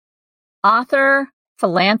Author,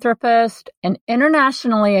 philanthropist, and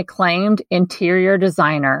internationally acclaimed interior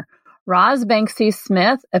designer, Roz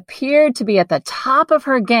Banksia-Smith appeared to be at the top of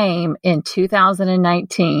her game in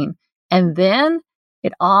 2019, and then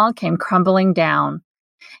it all came crumbling down.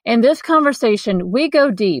 In this conversation, we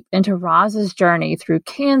go deep into Roz's journey through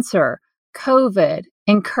cancer, COVID,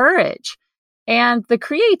 and courage, and the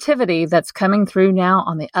creativity that's coming through now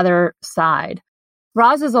on the other side.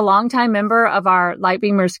 Roz is a longtime member of our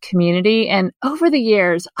Lightbeamers community, and over the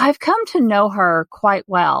years, I've come to know her quite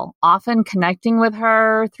well, often connecting with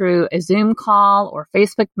her through a Zoom call or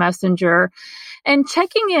Facebook Messenger, and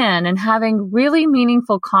checking in and having really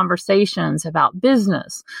meaningful conversations about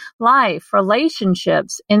business, life,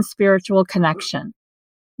 relationships, and spiritual connection.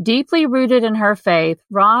 Deeply rooted in her faith,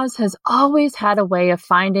 Roz has always had a way of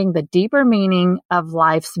finding the deeper meaning of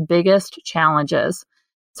life's biggest challenges.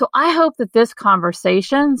 So I hope that this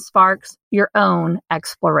conversation sparks your own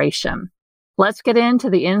exploration. Let's get into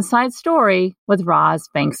the inside story with Roz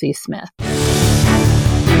Banksia-Smith.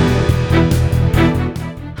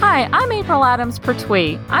 Hi, I'm April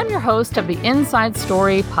Adams-Pertwee. I'm your host of the Inside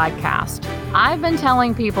Story podcast. I've been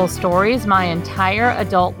telling people stories my entire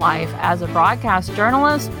adult life as a broadcast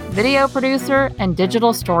journalist, video producer, and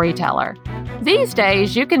digital storyteller. These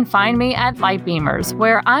days, you can find me at Lightbeamers,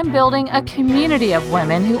 where I'm building a community of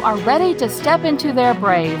women who are ready to step into their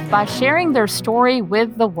brave by sharing their story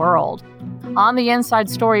with the world. On the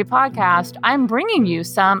Inside Story podcast, I'm bringing you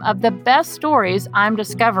some of the best stories I'm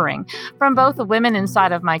discovering from both the women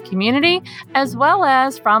inside of my community as well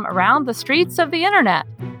as from around the streets of the internet.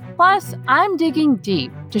 Plus, I'm digging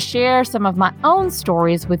deep to share some of my own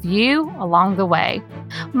stories with you along the way.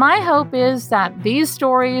 My hope is that these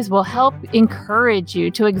stories will help encourage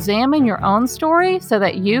you to examine your own story so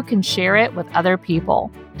that you can share it with other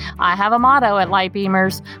people. I have a motto at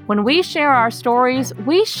Lightbeamers: when we share our stories,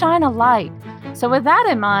 we shine a light. So with that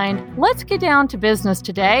in mind, let's get down to business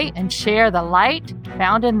today and share the light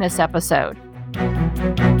found in this episode.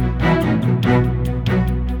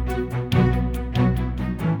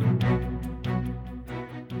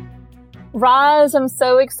 Roz, I'm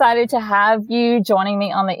so excited to have you joining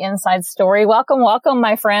me on the Inside Story. Welcome,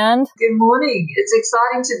 my friend. Good morning. It's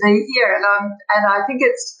exciting to be here, and I think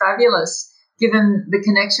it's fabulous given the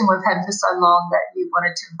connection we've had for so long that you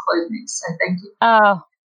wanted to include me. So thank you. Oh,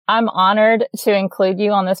 I'm honored to include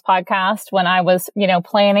you on this podcast. When I was,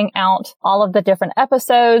 planning out all of the different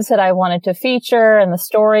episodes that I wanted to feature and the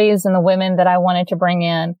stories and the women that I wanted to bring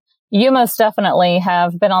in, you most definitely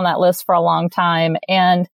have been on that list for a long time.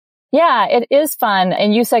 And yeah, it is fun.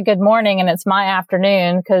 And you said good morning, and it's my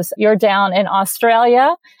afternoon because you're down in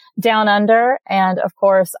Australia, down under. And of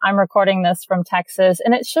course, I'm recording this from Texas.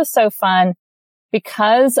 And it's just so fun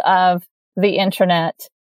because of the internet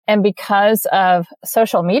and because of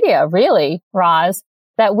social media, really, Roz,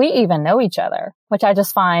 that we even know each other, which I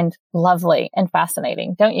just find lovely and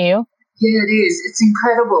fascinating. Don't you? Yeah, it is. It's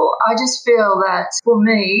incredible. I just feel that for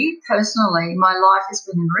me personally, my life has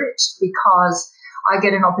been enriched because I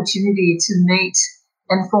get an opportunity to meet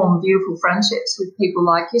and form beautiful friendships with people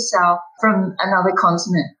like yourself from another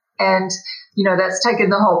continent. And, that's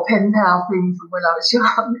taken the whole pen pal thing from when I was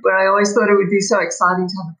young, where I always thought it would be so exciting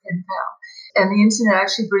to have a pen pal. And the internet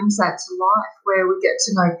actually brings that to life, where we get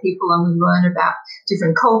to know people and we learn about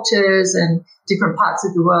different cultures and different parts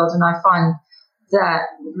of the world. And I find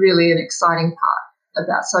that really an exciting part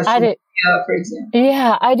about social media, for example.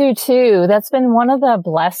 Yeah, I do too. That's been one of the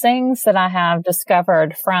blessings that I have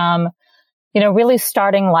discovered from, really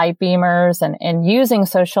starting Lightbeamers and using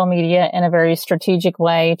social media in a very strategic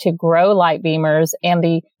way to grow Lightbeamers. And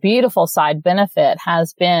the beautiful side benefit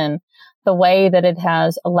has been the way that it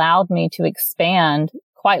has allowed me to expand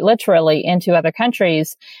quite literally into other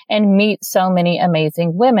countries and meet so many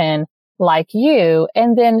amazing women like you.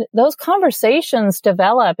 And then those conversations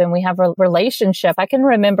develop and we have a relationship. I can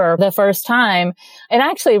remember the first time, and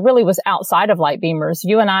actually it really was outside of Lightbeamers.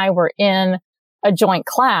 You and I were in a joint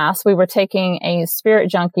class. We were taking a spirit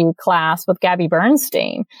junkie class with Gabby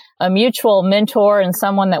Bernstein, a mutual mentor and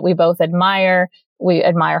someone that we both admire. We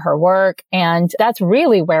admire her work. And that's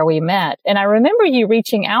really where we met. And I remember you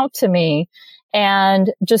reaching out to me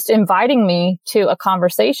and just inviting me to a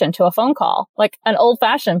conversation, to a phone call, like an old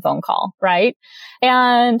fashioned phone call, right?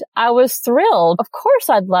 And I was thrilled. Of course,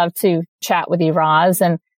 I'd love to chat with you, Roz.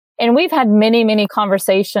 And we've had many, many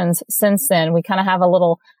conversations since then. We kind of have a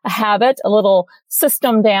little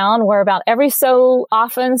system down where about every so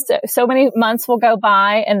often, so many months will go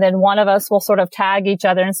by and then one of us will sort of tag each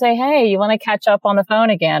other and say, hey, you want to catch up on the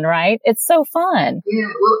phone again, right? It's so fun. Yeah,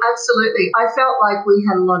 well, absolutely. I felt like we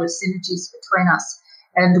had a lot of synergies between us.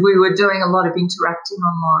 And we were doing a lot of interacting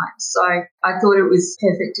online. So I thought it was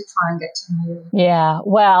perfect to try and get to know you. Yeah.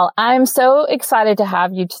 Well, I'm so excited to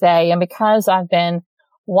have you today. And because I've been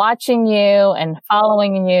watching you and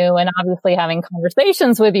following you and obviously having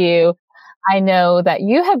conversations with you, I know that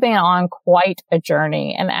you have been on quite a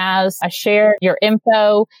journey. And as I shared your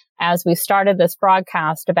info, as we started this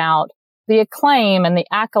broadcast about the acclaim and the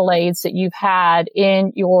accolades that you've had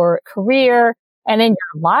in your career and in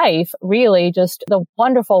your life, really just the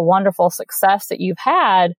wonderful, wonderful success that you've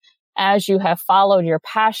had as you have followed your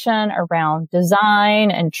passion around design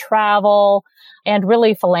and travel and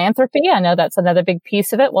really philanthropy. I know that's another big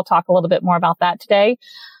piece of it. We'll talk a little bit more about that today.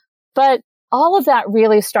 But all of that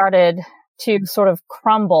really started to sort of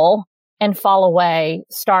crumble and fall away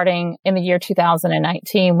starting in the year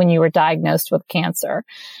 2019 when you were diagnosed with cancer.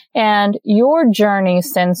 And your journey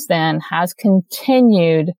since then has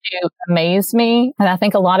continued to amaze me. And I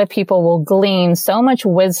think a lot of people will glean so much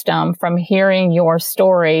wisdom from hearing your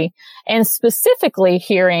story and specifically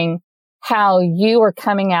hearing how you are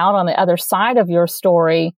coming out on the other side of your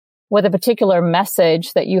story with a particular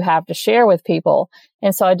message that you have to share with people.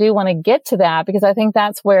 And so I do want to get to that because I think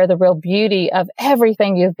that's where the real beauty of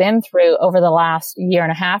everything you've been through over the last year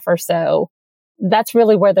and a half or so, that's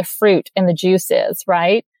really where the fruit and the juice is,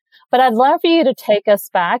 right? But I'd love for you to take us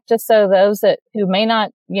back just so those who may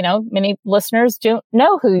not, many listeners don't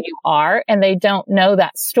know who you are and they don't know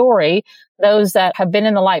that story. Those that have been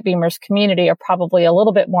in the Light Beamers community are probably a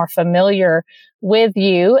little bit more familiar with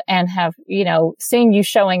you and have, seen you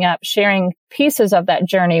showing up, sharing pieces of that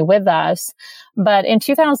journey with us. But in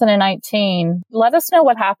 2019, let us know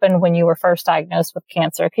what happened when you were first diagnosed with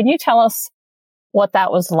cancer. Can you tell us what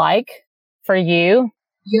that was like for you?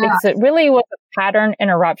 Yeah. Because it really was a pattern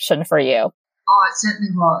interruption for you. Oh, it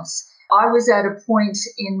certainly was. I was at a point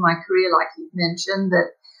in my career, like you mentioned,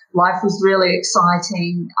 that life was really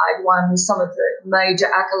exciting. I'd won some of the major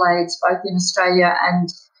accolades both in Australia and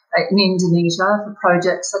in Indonesia for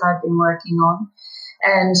projects that I've been working on.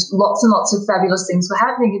 And lots of fabulous things were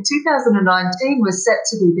happening. In 2019 was set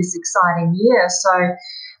to be this exciting year. So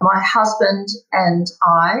my husband and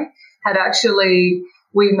I had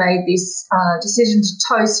we made this decision to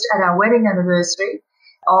toast at our wedding anniversary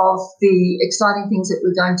of the exciting things that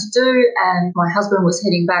we're going to do. And my husband was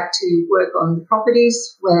heading back to work on the properties,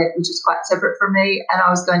 which is quite separate from me. And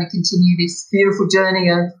I was going to continue this beautiful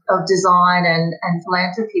journey of design and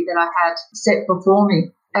philanthropy that I had set before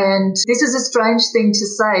me. And this is a strange thing to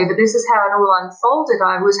say, but this is how it all unfolded.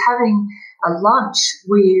 I was having a lunch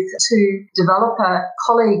with two developer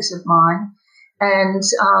colleagues of mine, and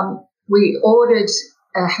we ordered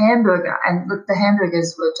a hamburger, and the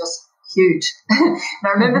hamburgers were just huge. And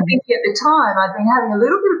I remember thinking at the time I'd been having a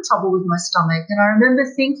little bit of trouble with my stomach, and I remember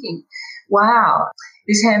thinking, wow,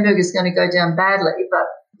 this hamburger is going to go down badly. But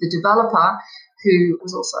the developer, who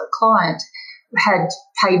was also a client,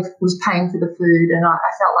 was paying for the food, and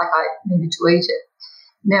I felt like I needed to eat it.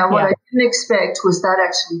 Now, what I didn't expect was that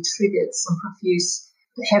actually triggered some profuse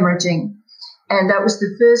hemorrhaging, and that was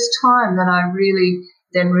the first time that I really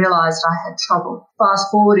then realised I had trouble.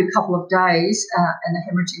 Fast forward a couple of days, and the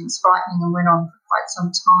hemorrhaging was frightening and went on for quite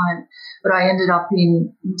some time. But I ended up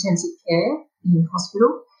in intensive care in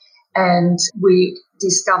hospital, and we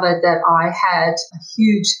discovered that I had a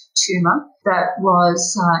huge tumour that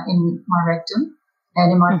was in my rectum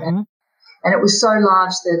and in my belly. And it was so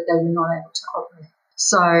large that they were not able to operate.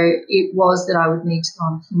 So it was that I would need to go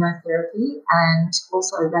on chemotherapy and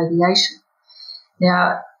also radiation.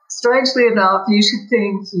 Now, strangely enough, you should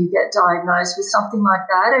think you get diagnosed with something like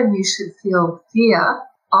that and you should feel fear.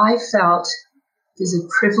 I felt there's a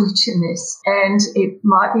privilege in this, and it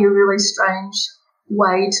might be a really strange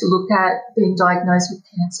way to look at being diagnosed with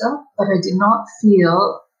cancer, but I did not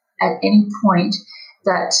feel at any point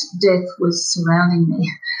that death was surrounding me.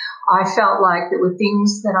 I felt like there were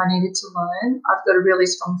things that I needed to learn. I've got a really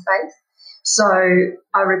strong faith. So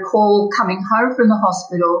I recall coming home from the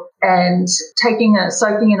hospital and soaking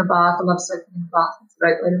in a bath. I love soaking in a bath. It's a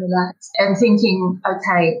great way to relax. And thinking,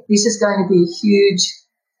 okay, this is going to be a huge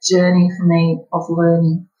journey for me of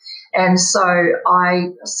learning. And so I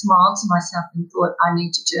smiled to myself and thought, I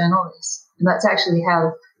need to journal this. And that's actually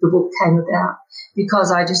how the book came about,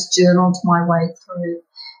 because I just journaled my way through.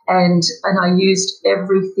 And I used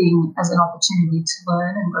everything as an opportunity to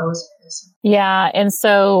learn and grow as a person. Yeah. And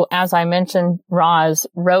so, as I mentioned, Roz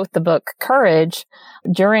wrote the book Courage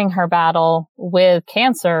during her battle with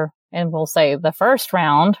cancer. And we'll say the first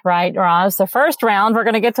round, right, Roz? The first round, we're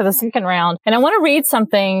going to get to the second round. And I want to read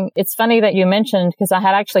something. It's funny that you mentioned, because I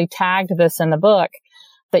had actually tagged this in the book,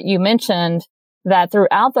 that you mentioned that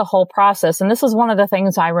throughout the whole process, and this is one of the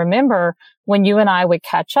things I remember when you and I would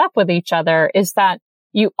catch up with each other, is that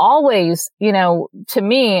you always, to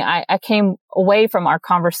me, I came away from our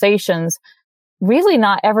conversations really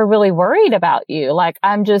not ever really worried about you. Like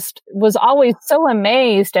was always so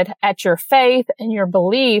amazed at your faith and your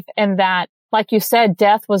belief, and that, like you said,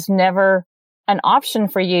 death was never an option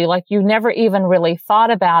for you. Like you never even really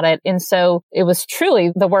thought about it. And so it was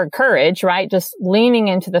truly the word courage, right? Just leaning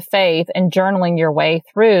into the faith and journaling your way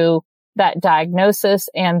through that diagnosis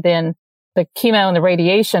and then the chemo and the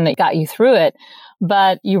radiation that got you through it.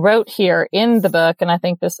 But you wrote here in the book, and I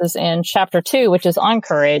think this is in chapter 2, which is on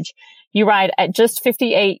courage. You write, at just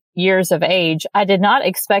 58 years of age, I did not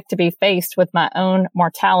expect to be faced with my own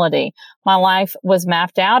mortality. My life was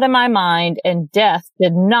mapped out in my mind, and death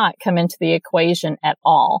did not come into the equation at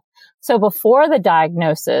all. So before the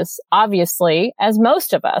diagnosis, obviously, as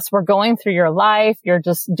most of us, we're going through your life. You're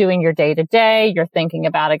just doing your day to day. You're thinking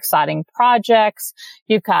about exciting projects.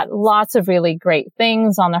 You've got lots of really great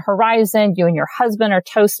things on the horizon. You and your husband are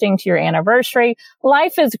toasting to your anniversary.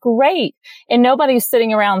 Life is great. And nobody's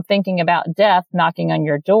sitting around thinking about death knocking on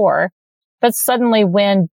your door. But suddenly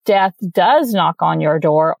when death does knock on your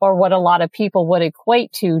door, or what a lot of people would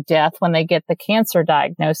equate to death when they get the cancer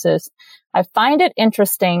diagnosis, I find it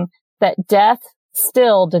interesting that death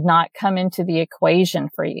still did not come into the equation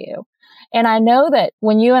for you. And I know that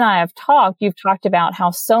when you and I have talked, you've talked about how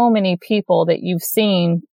so many people that you've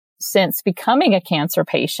seen since becoming a cancer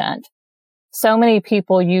patient, so many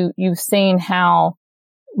people you've seen how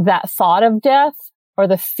that thought of death or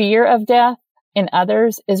the fear of death in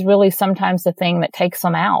others is really sometimes the thing that takes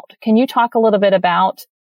them out. Can you talk a little bit about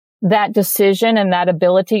that decision and that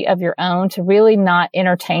ability of your own to really not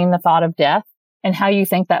entertain the thought of death, and how you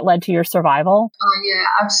think that led to your survival? Oh, yeah,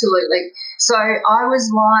 absolutely. So I was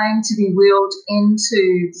lying to be wheeled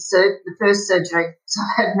into the first surgery. So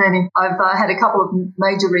I've had a couple of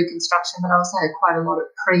major reconstruction, but I also had quite a lot of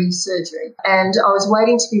pre-surgery. And I was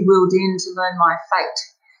waiting to be wheeled in to learn my fate.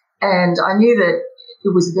 And I knew that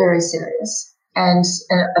it was very serious. And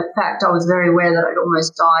in fact, I was very aware that I'd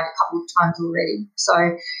almost died a couple of times already. So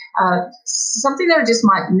something that I just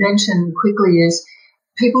might mention quickly is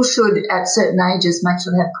people should, at certain ages, make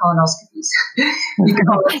sure they have colonoscopies.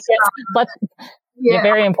 Yeah,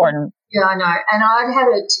 very important. Yeah, I know. And I'd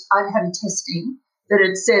had a testing that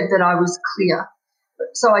had said that I was clear.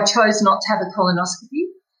 So I chose not to have a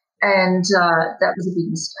colonoscopy, and that was a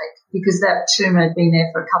big mistake because that tumour had been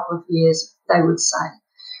there for a couple of years, they would say.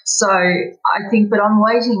 So I think, but I'm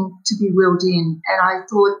waiting to be wheeled in, and I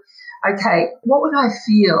thought, okay, what would I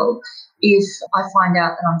feel if I find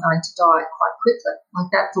out that I'm going to die quite quickly? Like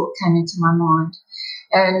that thought came into my mind.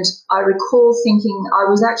 And I recall thinking I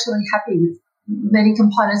was actually happy with many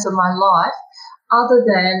components of my life, other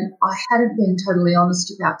than I hadn't been totally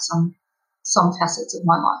honest about some facets of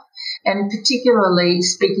my life, and particularly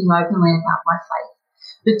speaking openly about my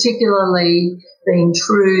faith, particularly being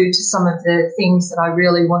true to some of the things that I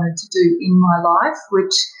really wanted to do in my life,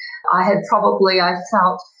 which I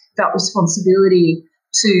felt responsibility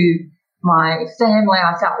to my family.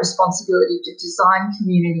 I felt responsibility to design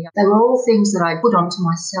community. They were all things that I put onto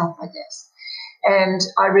myself, I guess. And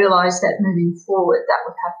I realised that moving forward, that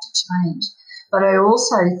would have to change. But I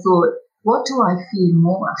also thought, what do I fear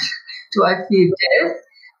more? Do I fear death,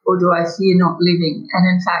 or do I fear not living? And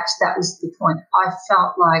in fact, that was the point. I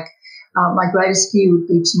felt like my greatest fear would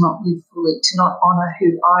be to not live fully, to not honour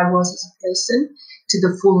who I was as a person to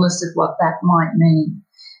the fullness of what that might mean.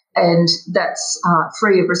 And that's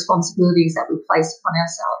free of responsibilities that we place upon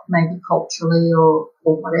ourselves, maybe culturally or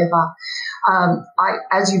whatever.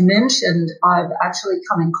 As you mentioned, I've actually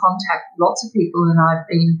come in contact with lots of people, and I've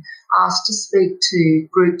been asked to speak to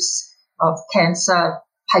groups of cancer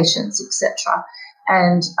patients, etc.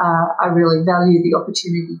 And I really value the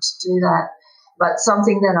opportunity to do that. But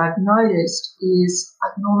something that I've noticed is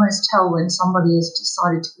I can almost tell when somebody has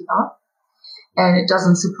decided to give up. And it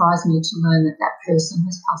doesn't surprise me to learn that that person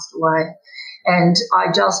has passed away. And I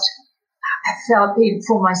felt it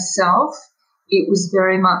for myself. It was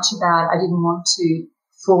very much about I didn't want to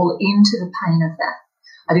fall into the pain of that.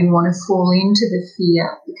 I didn't want to fall into the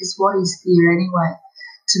fear, because what is fear anyway?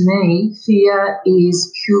 To me, fear is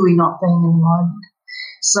purely not being in the moment.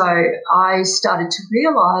 So I started to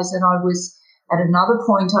realise, and I was at another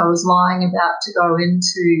point, I was lying about to go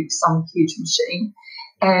into some huge machine,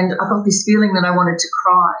 and I got this feeling that I wanted to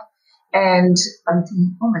cry. And I'm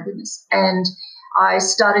thinking, oh my goodness. And I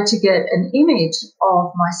started to get an image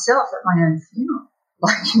of myself at my own funeral,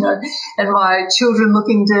 and my children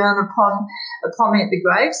looking down upon me at the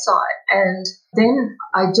graveside. And Then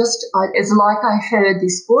it's like I heard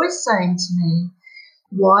this voice saying to me,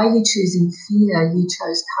 why are you choosing fear? You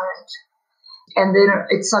chose courage. And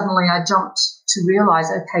then suddenly I jumped to realize,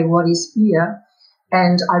 okay, what is fear?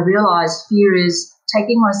 And I realized fear is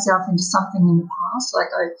taking myself into something in the past. Like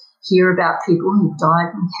I hear about people who've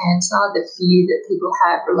died from cancer, the fear that people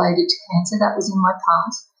have related to cancer, that was in my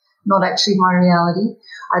past, not actually my reality.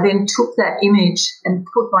 I then took that image and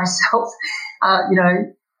put myself,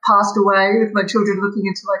 passed away with my children looking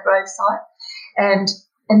into my gravesite.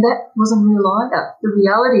 And that wasn't real either. The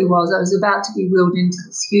reality was I was about to be wheeled into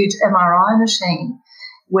this huge MRI machine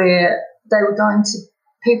where they were going to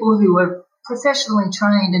people who were professionally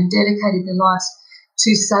trained and dedicated their lives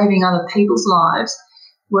to saving other people's lives,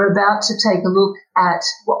 were about to take a look at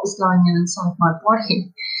what was going on inside my body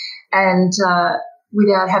and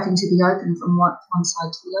without having to be open from one side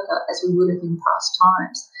to the other as we would have in past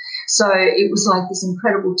times. So it was like this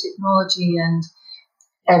incredible technology and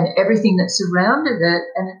everything that surrounded it.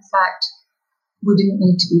 And in fact, we didn't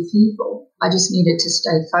need to be fearful. I just needed to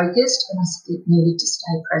stay focused and I needed to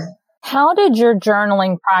stay present. How did your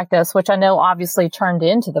journaling practice, which I know obviously turned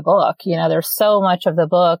into the book, there's so much of the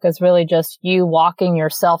book is really just you walking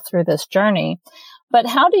yourself through this journey. But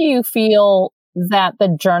how do you feel that the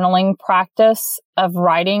journaling practice of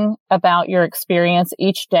writing about your experience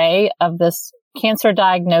each day of this cancer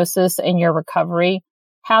diagnosis and your recovery,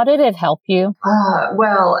 how did it help you?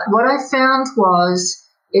 Well, what I found was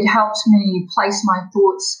it helped me place my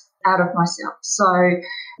thoughts out of myself. So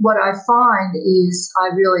what I find is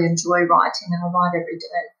I really enjoy writing and I write every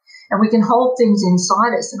day. And we can hold things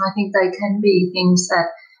inside us, and I think they can be things that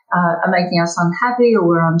are making us unhappy or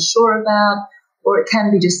we're unsure about, or it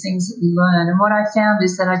can be just things that we learn. And what I found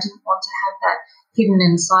is that I didn't want to have that hidden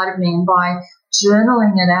inside of me, and by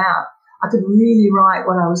journaling it out, I could really write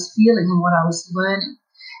what I was feeling and what I was learning.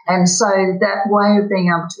 And so that way of being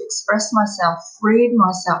able to express myself freed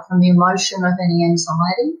myself from the emotion of any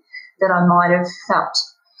anxiety that I might have felt.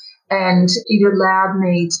 And it allowed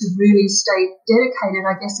me to really stay dedicated,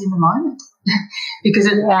 I guess, in the moment because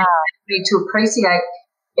it allowed me to appreciate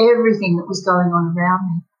everything that was going on around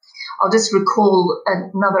me. I'll just recall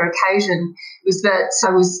another occasion was that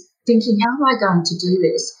I was thinking, how am I going to do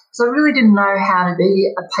this? So I really didn't know how to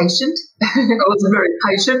be a patient. I wasn't very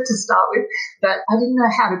patient to start with, but I didn't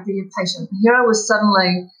know how to be a patient. And here I was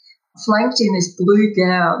suddenly flanked in this blue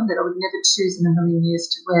gown that I would never choose in a million years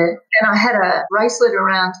to wear. And I had a bracelet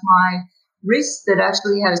around my wrist that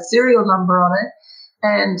actually had a serial number on it,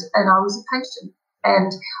 and I was a patient.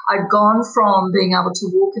 And I'd gone from being able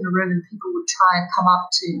to walk in a room and people would try and come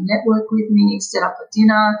up to network with me, set up a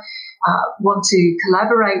dinner, want to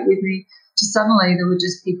collaborate with me, to suddenly there were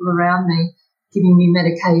just people around me giving me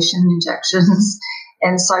medication, injections,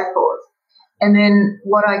 and so forth. And then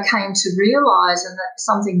what I came to realise, and that's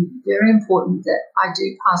something very important that I do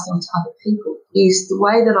pass on to other people, is the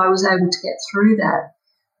way that I was able to get through that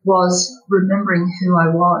was remembering who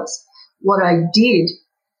I was. What I did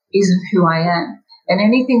isn't who I am. And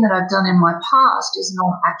anything that I've done in my past is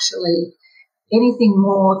not actually anything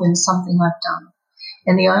more than something I've done.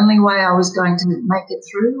 And the only way I was going to make it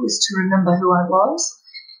through was to remember who I was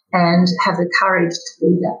and have the courage to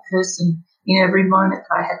be that person in every moment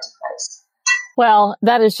that I had to face. Well,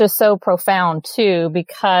 that is just so profound too,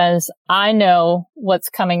 because I know what's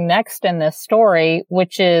coming next in this story,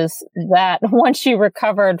 which is that once you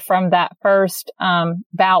recovered from that first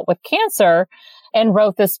bout with cancer and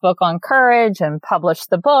wrote this book on courage and published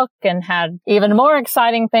the book and had even more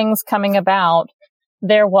exciting things coming about,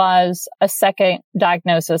 there was a second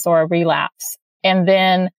diagnosis or a relapse. And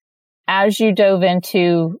then as you dove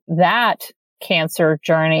into that cancer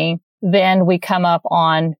journey, then we come up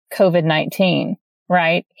on COVID-19,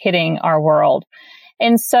 right? Hitting our world.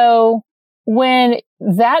 And so when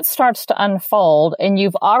that starts to unfold and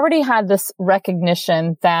you've already had this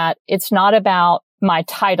recognition that it's not about my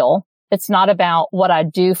title, it's not about what I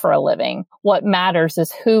do for a living. What matters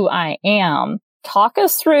is who I am. Talk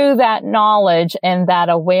us through that knowledge and that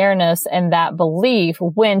awareness and that belief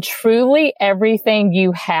when truly everything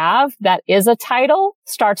you have that is a title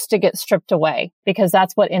starts to get stripped away, because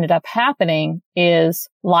that's what ended up happening is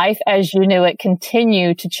life as you knew it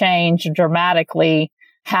continued to change dramatically,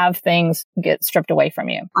 have things get stripped away from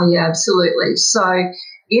you. Oh, yeah, absolutely. So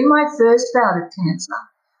in my first bout of cancer,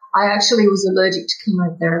 I actually was allergic to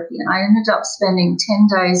chemotherapy, and I ended up spending 10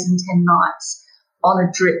 days and 10 nights on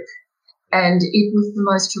a drip. And it was the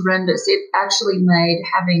most horrendous. It actually made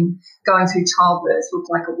going through childbirth look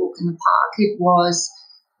like a walk in the park. It was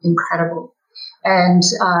incredible. And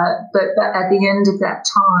but at the end of that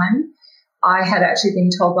time, I had actually been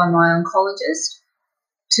told by my oncologist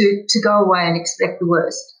to go away and expect the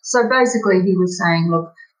worst. So basically he was saying,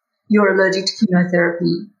 look, you're allergic to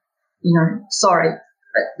chemotherapy, sorry,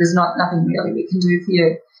 but there's nothing really we can do for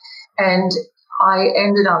you. And I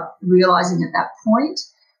ended up realizing at that point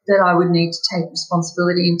that I would need to take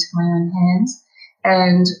responsibility into my own hands,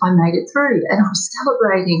 and I made it through, and I was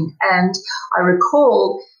celebrating. And I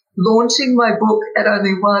recall launching my book at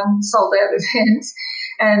only one sold-out event,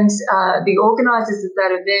 and the organisers of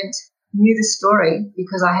that event knew the story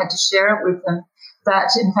because I had to share it with them, that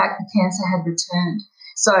in fact the cancer had returned.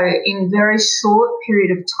 So in a very short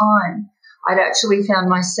period of time, I'd actually found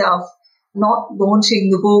myself not launching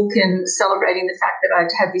the book and celebrating the fact that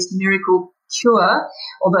I'd had this miracle cure,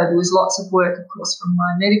 although there was lots of work, of course, from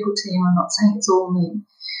my medical team. I'm not saying it's all me,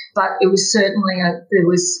 but it was certainly there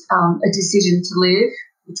was a decision to live,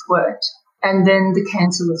 which worked. And then the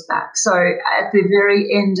cancer was back. So at the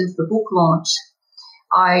very end of the book launch,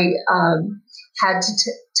 I had to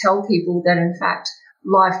tell people that, in fact,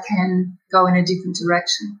 life can go in a different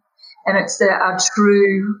direction. And it's our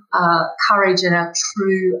true courage and our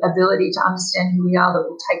true ability to understand who we are that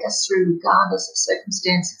will take us through regardless of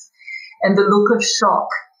circumstances. And the look of shock,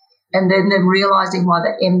 and then realising why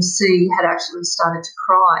the MC had actually started to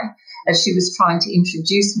cry as she was trying to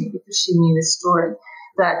introduce me because she knew the story,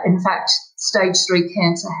 that in fact stage 3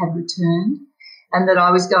 cancer had returned and that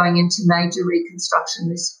I was going into major reconstruction.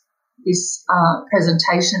 This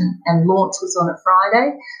presentation and launch was on a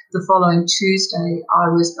Friday. The following Tuesday, I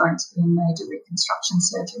was going to be in major reconstruction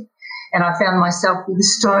surgery. And I found myself with a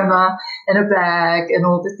stoma and a bag and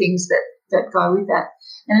all the things that go with that.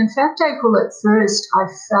 And in fact, April, at first, I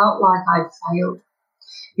felt like I'd failed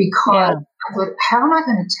because I thought, how am I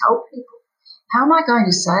going to tell people? How am I going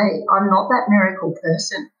to say I'm not that miracle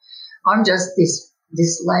person? I'm just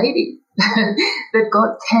this lady that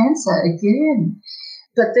got cancer again.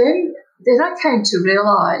 But then I came to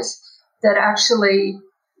realise that actually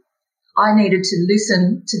I needed to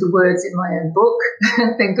listen to the words in my own book.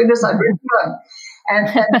 Thank goodness I'd written them. And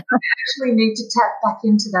I actually need to tap back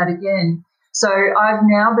into that again. So I've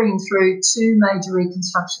now been through 2 major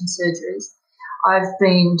reconstruction surgeries. I've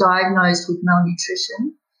been diagnosed with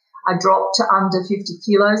malnutrition. I dropped to under 50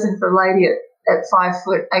 kilos, and for a lady at 5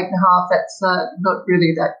 foot 8.5, that's not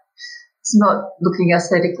really that. It's not looking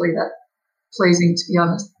aesthetically that pleasing, to be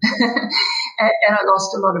honest. and I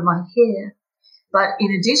lost a lot of my hair. But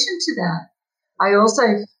in addition to that, I also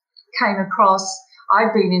came across,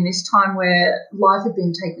 I'd been in this time where life had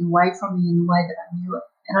been taken away from me in the way that I knew it.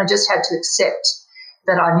 And I just had to accept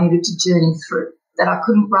that I needed to journey through, that I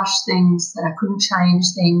couldn't rush things, that I couldn't change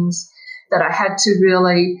things, that I had to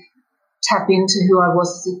really tap into who I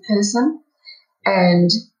was as a person. And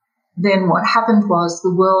then what happened was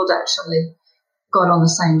the world actually got on the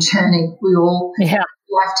same journey. We all had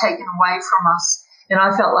life taken away from us. And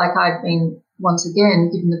I felt like I'd been, once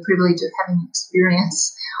again, given the privilege of having the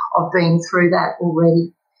experience of being through that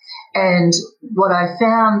already. And what I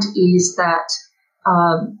found is that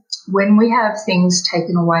when we have things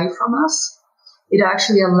taken away from us, it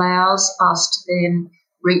actually allows us to then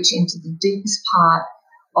reach into the deepest part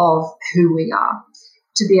of who we are,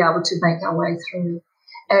 to be able to make our way through.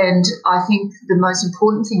 And I think the most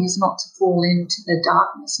important thing is not to fall into the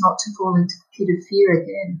darkness, not to fall into the pit of fear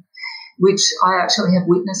again, which I actually have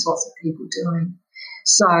witnessed lots of people doing.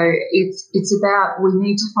 So it's about, we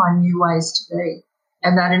need to find new ways to be.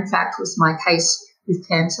 And that, in fact, was my case with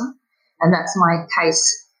cancer. And that's my case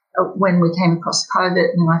when we came across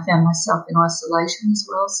COVID, and I found myself in isolation as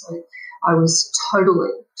well. So I was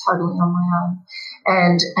totally on my own.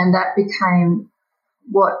 And that became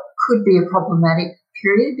what could be a problematic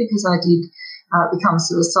period because I did become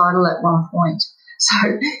suicidal at one point.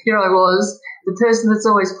 So here I was, the person that's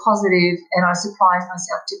always positive, and I surprised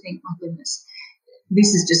myself to think, my goodness,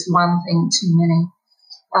 this is just one thing too many.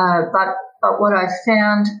 But what I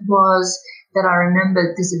found was that I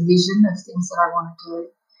remembered there's a vision of things that I want to do.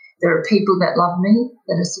 There are people that love me,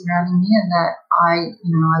 that are surrounding me, and that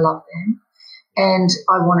I love them. And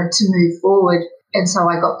I wanted to move forward. And so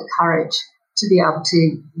I got the courage to be able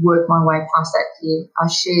to work my way past that fear. I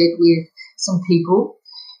shared with some people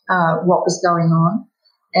what was going on,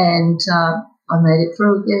 and I made it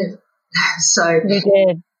through again. So you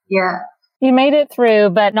did. Yeah. You made it through,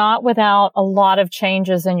 but not without a lot of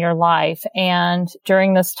changes in your life. And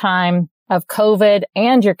during this time of COVID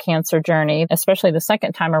and your cancer journey, especially the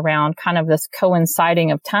second time around, kind of this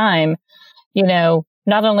coinciding of time,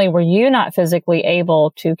 not only were you not physically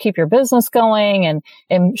able to keep your business going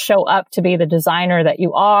and show up to be the designer that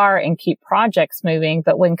you are and keep projects moving,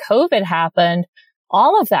 but when COVID happened,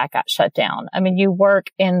 all of that got shut down. I mean, you work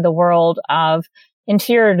in the world of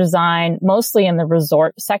interior design, mostly in the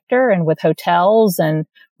resort sector and with hotels and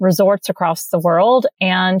resorts across the world.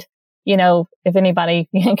 And, you know, if anybody,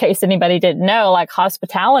 in case anybody didn't know, like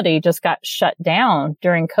hospitality just got shut down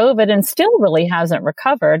during COVID and still really hasn't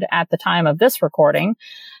recovered at the time of this recording.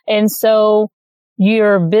 And so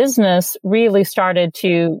your business really started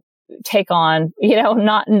to take on, you know,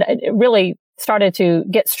 really started to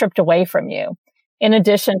get stripped away from you. In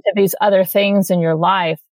addition to these other things in your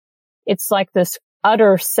life, it's like this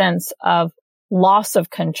utter sense of loss of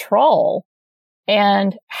control,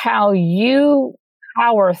 and how you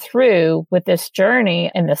power through with this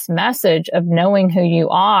journey and this message of knowing who you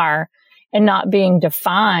are and not being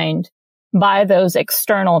defined by those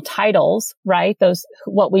external titles, right? Those,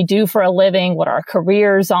 what we do for a living, what our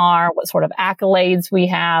careers are, what sort of accolades we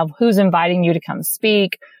have, who's inviting you to come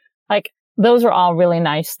speak. Like, those are all really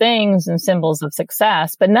nice things and symbols of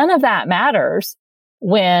success, but none of that matters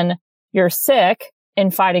when you're sick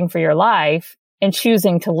and fighting for your life and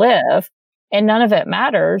choosing to live. And none of it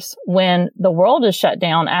matters when the world is shut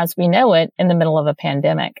down as we know it in the middle of a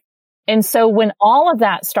pandemic. And so when all of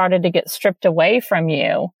that started to get stripped away from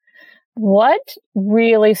you, what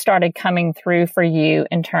really started coming through for you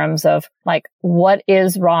in terms of like, what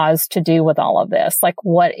is Roz to do with all of this? Like,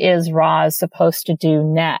 what is Roz supposed to do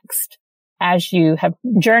next as you have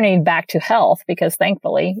journeyed back to health? Because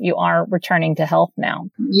thankfully you are returning to health now.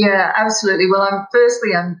 Yeah, absolutely. Well,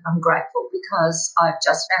 I'm grateful because I've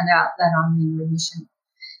just found out that I'm in remission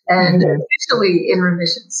and officially in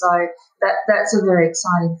remission. So that's a very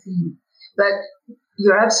exciting thing. But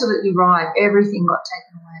you're absolutely right. Everything got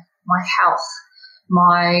taken away. My health,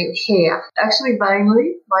 my hair. Actually,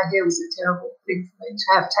 mainly, my hair was a terrible thing for me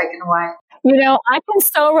to have taken away. You know, I can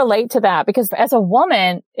so relate to that because as a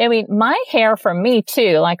woman, I mean, my hair for me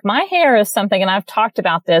too, like my hair is something, and I've talked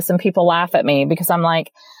about this and people laugh at me because I'm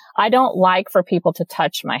like, I don't like for people to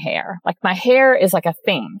touch my hair. Like my hair is like a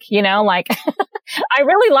thing, you know, like I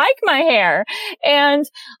really like my hair and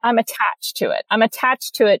I'm attached to it. I'm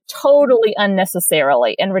attached to it totally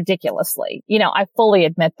unnecessarily and ridiculously. You know, I fully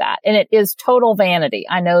admit that. And it is total vanity.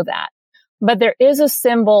 I know that. But there is a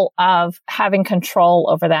symbol of having control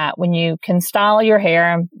over that when you can style your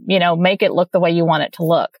hair, you know, make it look the way you want it to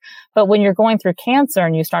look. But when you're going through cancer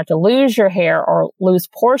and you start to lose your hair or lose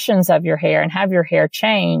portions of your hair and have your hair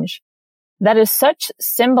change, that is such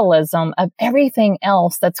symbolism of everything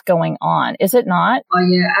else that's going on. Is it not? Oh,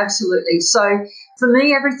 yeah, absolutely. So for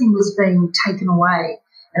me, everything was being taken away.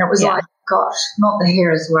 And it was like, gosh, not the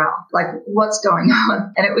hair as well. Like, what's going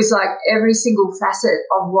on? And it was like every single facet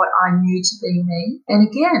of what I knew to be me. And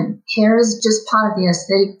again, hair is just part of the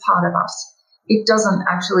aesthetic part of us. It doesn't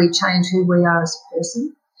actually change who we are as a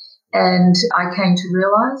person. And I came to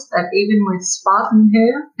realize that even with Spartan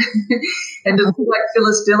hair, and it looked like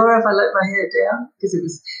Phyllis Diller if I let my hair down, because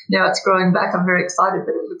now it's growing back. I'm very excited,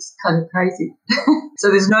 but it looks kind of crazy. So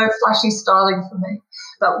there's no flashy styling for me.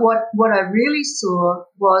 But what I really saw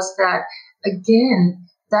was that, again,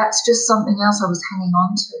 that's just something else I was hanging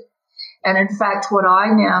on to. And in fact, what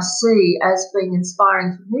I now see as being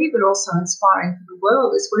inspiring for me, but also inspiring for the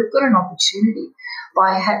world, is we've got an opportunity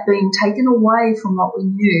by being taken away from what we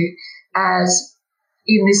knew as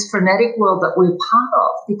in this frenetic world that we're part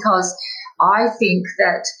of. Because I think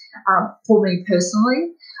that for me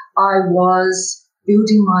personally, I was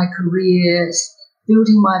building my career,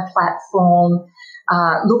 building my platform,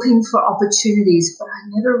 looking for opportunities, but I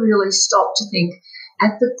never really stopped to think,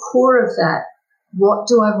 at the core of that, what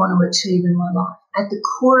do I want to achieve in my life? At the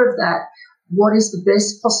core of that, what is the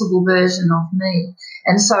best possible version of me?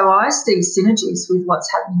 And so I see synergies with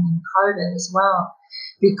what's happening in COVID as well,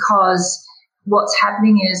 because what's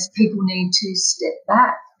happening is people need to step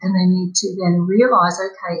back and they need to then realize,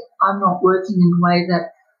 okay, I'm not working in the way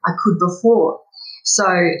that I could before. So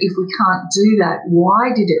if we can't do that,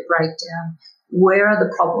 why did it break down? Where are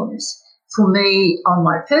the problems? For me, on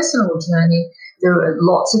my personal journey, there were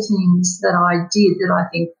lots of things that I did that I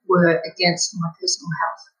think were against my personal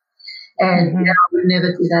health. And I would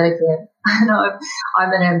never do that again. And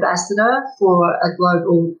I'm an ambassador for a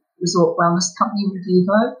global resort wellness company,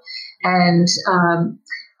 Revuvo, and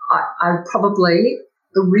I probably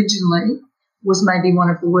originally was maybe one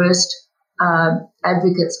of the worst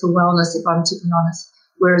advocates for wellness, if I'm to be honest.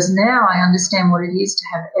 Whereas now I understand what it is to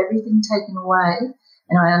have everything taken away,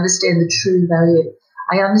 and I understand the true value.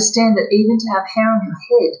 I understand that even to have hair on your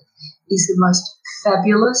head is the most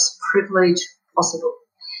fabulous privilege possible.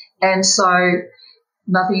 And so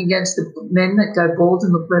nothing against the men that go bald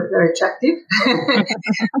and look very, very attractive.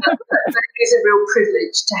 But it is a real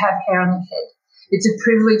privilege to have hair on your head. It's a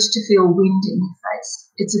privilege to feel wind in your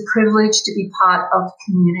face. It's a privilege to be part of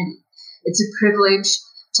community. It's a privilege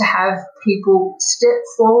to have people step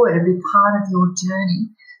forward and be part of your journey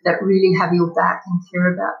that really have your back and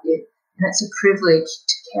care about you. And it's a privilege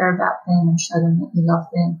to care about them and show them that you love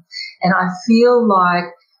them. And I feel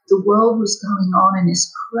like the world was going on in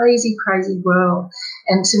this crazy, crazy world.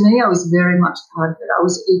 And to me, I was very much part of it. I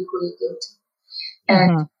was equally guilty.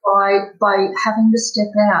 And by having to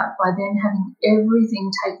step out, by then having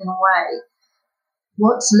everything taken away,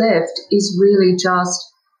 what's left is really just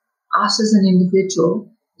us as an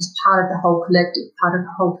individual, as part of the whole collective, part of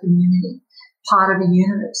the whole community, part of a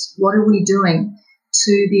universe. What are we doing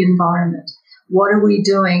to the environment? What are we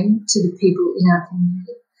doing to the people in our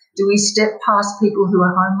community? Do we step past people who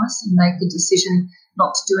are homeless and make a decision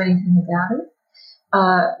not to do anything about it?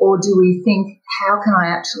 Or do we think, how can I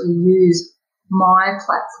actually use my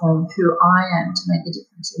platform, who I am, to make a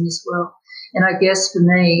difference in this world? And I guess for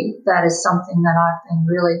me, that is something that I've been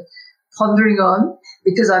really pondering on,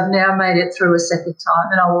 because I've now made it through a second time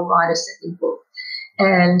and I will write a second book.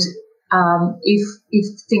 And if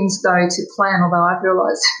things go to plan, although I've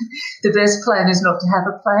realised the best plan is not to have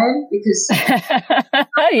a plan, because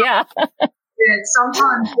yeah,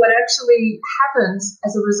 sometimes what actually happens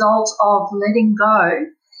as a result of letting go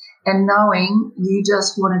and knowing you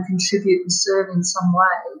just want to contribute and serve in some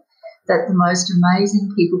way, that the most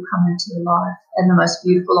amazing people come into your life and the most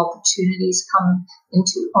beautiful opportunities come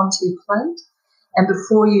onto your plate. And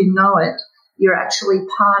before you know it, you're actually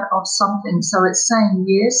part of something. So it's saying,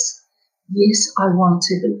 yes, I want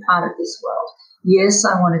to be part of this world. Yes,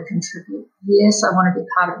 I want to contribute. Yes, I want to be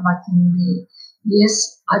part of my community.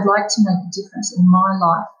 Yes, I'd like to make a difference in my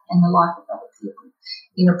life and the life of other people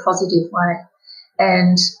in a positive way.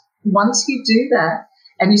 And once you do that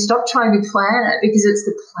and you stop trying to plan it, because it's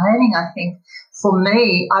the planning, I think, for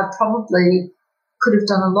me, I probably could have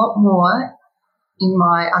done a lot more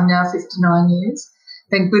I'm now 59 years.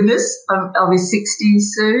 Thank goodness. I'll be 60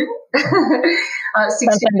 soon. 60.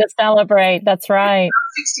 Something to celebrate. That's right.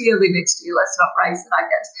 60 early next year. Let's not raise it, I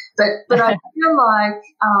guess. But I feel like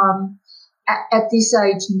at this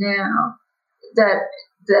age now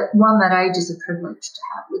that age is a privilege to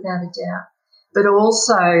have, without a doubt. But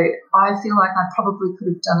also I feel like I probably could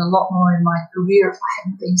have done a lot more in my career if I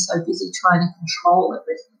hadn't been so busy trying to control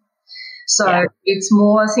everything. So It's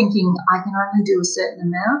more thinking I can only do a certain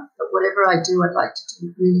amount, but whatever I do, I'd like to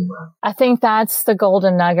do really well. I think that's the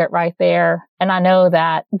golden nugget right there. And I know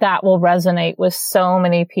that that will resonate with so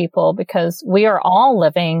many people, because we are all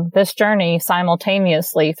living this journey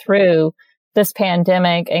simultaneously through this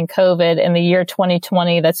pandemic and COVID in the year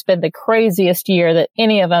 2020. That's been the craziest year that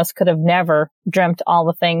any of us could have never dreamt all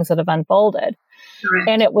the things that have unfolded. Correct.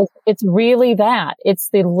 And it's really that. It's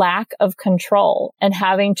the lack of control and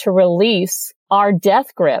having to release our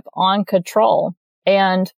death grip on control.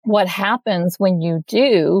 And what happens when you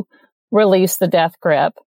do release the death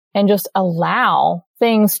grip and just allow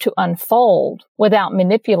things to unfold without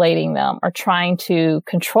manipulating them or trying to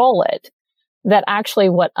control it, that actually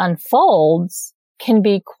what unfolds can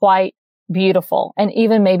be quite beautiful and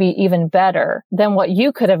maybe even better than what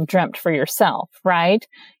you could have dreamt for yourself, right?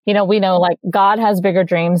 You know, we know like God has bigger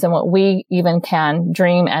dreams than what we even can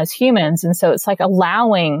dream as humans. And so it's like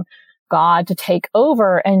allowing God to take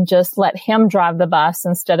over and just let him drive the bus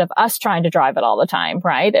instead of us trying to drive it all the time,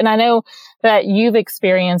 right? And I know that you've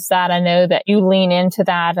experienced that. I know that you lean into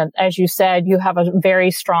that. And as you said, you have a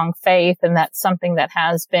very strong faith, and that's something that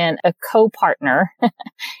has been a co-partner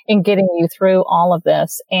in getting you through all of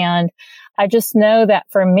this. And I just know that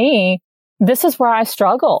for me, this is where I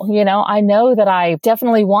struggle. You know, I know that I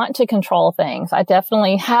definitely want to control things. I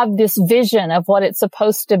definitely have this vision of what it's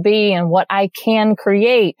supposed to be and what I can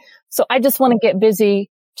create. So I just want to get busy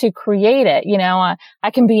to create it. You know, I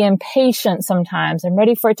can be impatient sometimes. I'm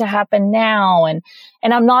ready for it to happen now. And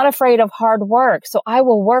I'm not afraid of hard work. So I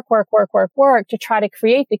will work to try to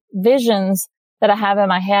create the visions that I have in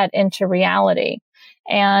my head into reality.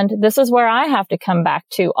 And this is where I have to come back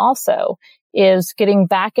to also, is getting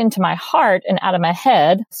back into my heart and out of my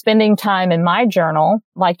head, spending time in my journal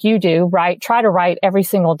like you do, try to write every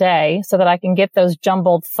single day so that I can get those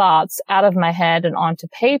jumbled thoughts out of my head and onto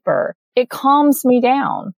paper. It calms me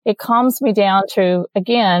down. It calms me down to,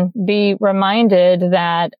 again, be reminded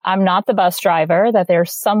that I'm not the bus driver, that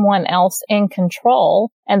there's someone else in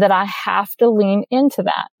control, and that I have to lean into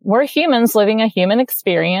that. We're humans living a human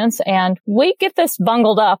experience, and we get this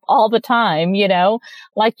bungled up all the time, you know.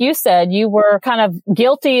 Like you said, you were kind of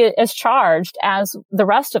guilty as charged as the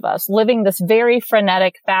rest of us, living this very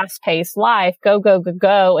frenetic, fast-paced life, go,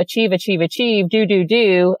 achieve,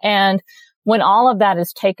 do. And when all of that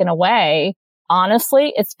is taken away,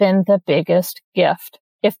 honestly, it's been the biggest gift.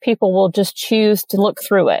 if people will just choose to look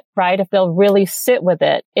through it, right? If they'll really sit with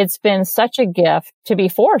it. It's been such a gift to be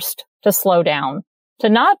forced to slow down, to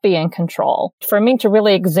not be in control, for me to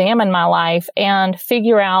really examine my life and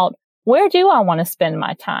figure out, where do I want to spend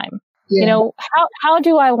my time? Yeah. You know, how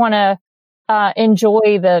do I want to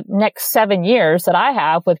enjoy the next 7 years that I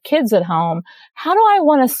have with kids at home? How do I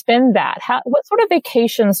want to spend that? What sort of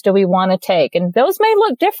vacations do we want to take? And those may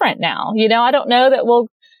look different now. You know, I don't know that we'll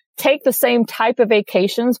take the same type of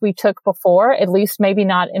vacations we took before, at least maybe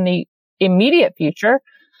not in the immediate future,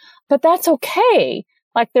 but that's okay.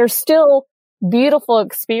 Like, there's still beautiful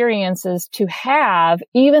experiences to have,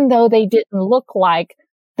 even though they didn't look like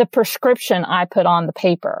the prescription I put on the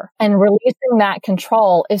paper. And releasing that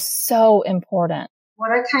control is so important.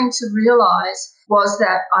 What I came to realize was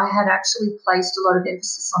that I had actually placed a lot of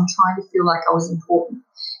emphasis on trying to feel like I was important.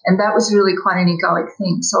 And that was really quite an egoic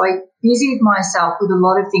thing. So I busied myself with a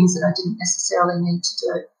lot of things that I didn't necessarily need to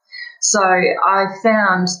do. So I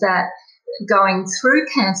found that going through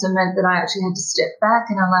cancer meant that I actually had to step back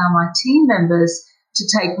and allow my team members to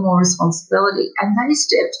take more responsibility. And they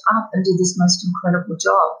stepped up and did this most incredible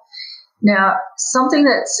job. Now, something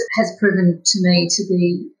that has proven to me to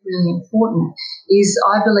be really important is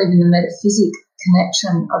I believe in the metaphysic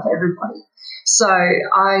connection of everybody. So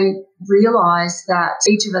I realise that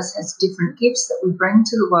each of us has different gifts that we bring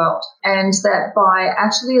to the world, and that by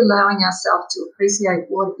actually allowing ourselves to appreciate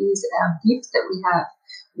what is our gift that we have,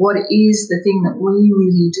 what is the thing that we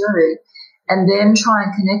really do, and then try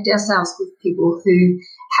and connect ourselves with people who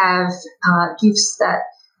have gifts that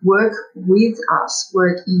work with us,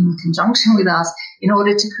 work in conjunction with us in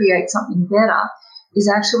order to create something better, is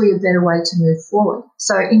actually a better way to move forward.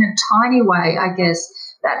 So in a tiny way, I guess,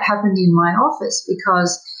 that happened in my office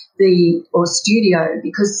because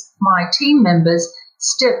my team members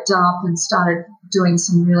stepped up and started doing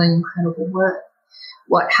some really incredible work.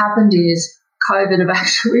 What happened is COVID have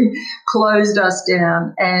actually closed us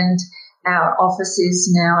down, and our office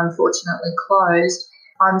is now unfortunately closed.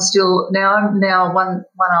 I'm now a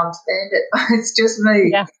one-armed bandit. It's just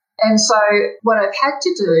me. Yeah. And so what I've had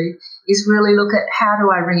to do is really look at, how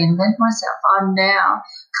do I reinvent myself? I'm now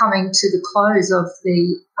coming to the close of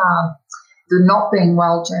the not being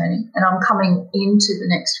well journey, and I'm coming into the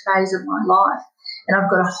next phase of my life. And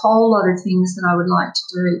I've got a whole lot of things that I would like to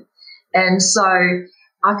do. And so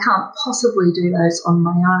I can't possibly do those on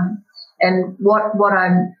my own. And what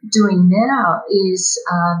I'm doing now is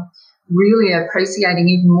really appreciating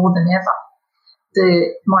even more than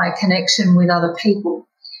ever my connection with other people,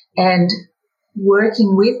 and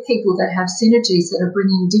working with people that have synergies that are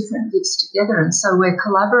bringing different gifts together. And so we're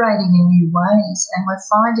collaborating in new ways, and we're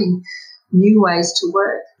finding new ways to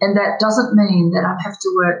work. And that doesn't mean that I have to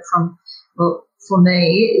work for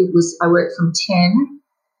me, I worked from 10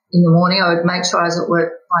 in the morning. I would make sure I was at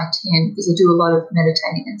work by 10, because I do a lot of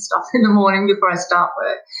meditating and stuff in the morning before I start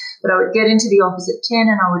work. But I would get into the office at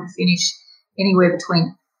 10 and I would finish anywhere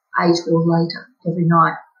between 8 or later every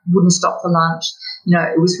night. Wouldn't stop for lunch. You know,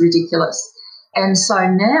 it was ridiculous. And so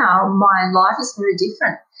now my life is very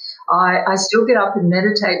different. I still get up and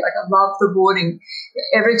meditate. Like, I love the morning.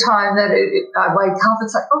 Every time that I wake up,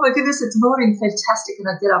 it's like, oh my goodness, it's morning, fantastic. And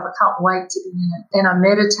I get up, I can't wait to be in it. And I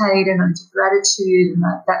meditate and I do gratitude, and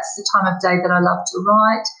that's the time of day that I love to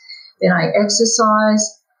write. Then I exercise.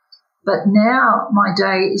 But now my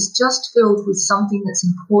day is just filled with something that's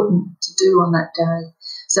important to do on that day.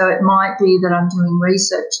 So it might be that I'm doing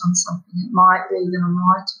research on something. It might be that I'm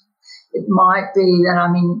writing. It might be that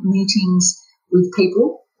I'm in meetings with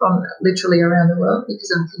people from literally around the world, because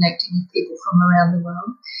I'm connecting with people from around the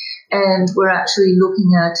world. And we're actually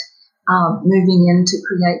looking at moving in to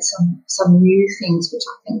create some new things, which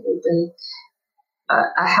I think will be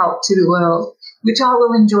a help to the world, which I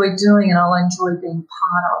will enjoy doing and I'll enjoy being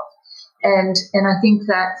part of. And I think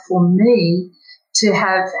that for me, to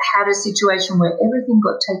have had a situation where everything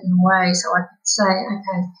got taken away, so I could say,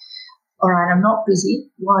 okay, all right, I'm not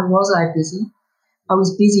busy. Why was I busy? I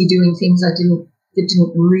was busy doing things that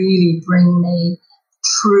didn't really bring me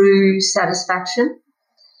true satisfaction.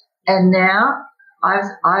 And now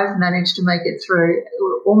I've managed to make it through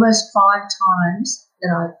almost 5 times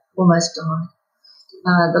that I've almost died.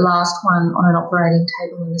 The last one on an operating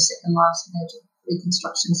table, and the second last major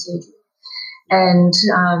reconstruction surgery. And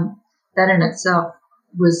that in itself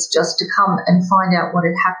was just to come and find out what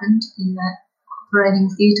had happened in that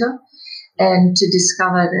operating theatre, and to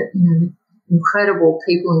discover that, you know, incredible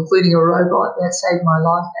people, including a robot, that saved my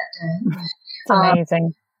life that day. It's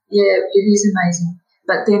amazing. Yeah, it is amazing.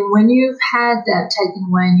 But then when you've had that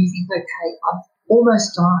taken away and you think, okay, I've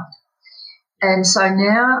almost died, and so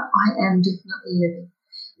now I am definitely living.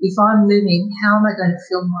 if I'm living, how am I going to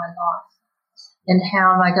fill my life? And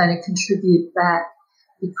how am I going to contribute back?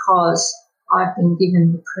 Because I've been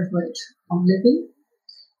given the privilege of living,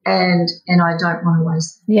 and I don't want to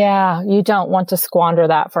waste it. Yeah, you don't want to squander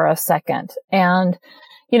that for a second. And,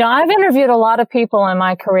 I've interviewed a lot of people in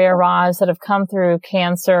my career, Roz, that have come through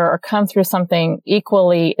cancer or come through something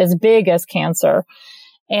equally as big as cancer.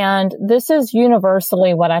 And this is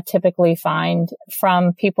universally what I typically find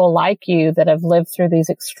from people like you that have lived through these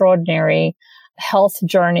extraordinary health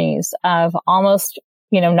journeys of almost,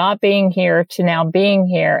 not being here to now being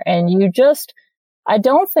here. And I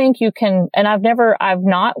don't think you can, and I've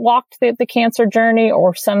not walked the cancer journey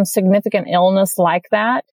or some significant illness like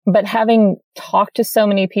that. But having talked to so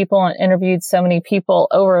many people and interviewed so many people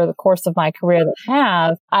over the course of my career that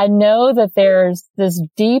have, I know that there's this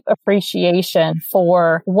deep appreciation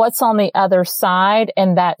for what's on the other side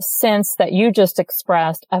and that sense that you just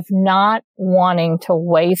expressed of not wanting to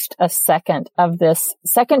waste a second of this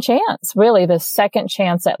second chance, really the second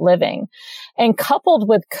chance at living. And coupled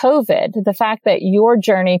with COVID, the fact that your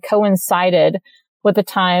journey coincided with the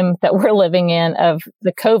time that we're living in of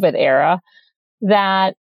the COVID era,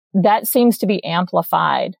 that seems to be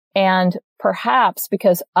amplified. And perhaps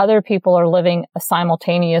because other people are living a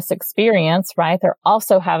simultaneous experience, right? They're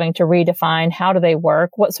also having to redefine how do they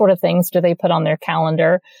work? What sort of things do they put on their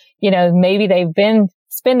calendar? Maybe they've been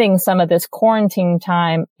spending some of this quarantine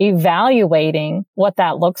time evaluating what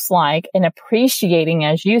that looks like and appreciating,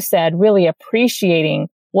 as you said, really appreciating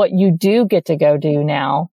what you do get to go do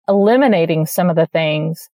now, eliminating some of the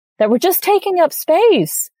things that were just taking up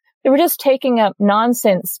space. They were just taking up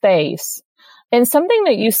nonsense space. And something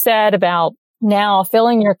that you said about now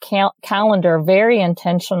filling your calendar very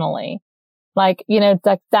intentionally, like,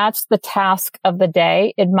 that's the task of the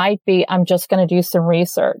day. It might be, I'm just going to do some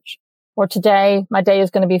research. Or today, my day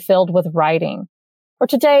is going to be filled with writing. Or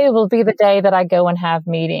today will be the day that I go and have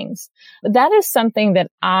meetings. That is something that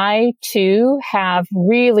I too have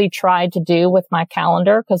really tried to do with my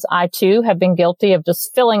calendar, because I too have been guilty of just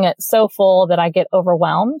filling it so full that I get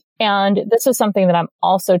overwhelmed. And this is something that I'm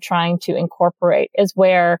also trying to incorporate, is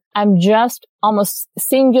where I'm just almost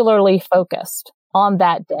singularly focused on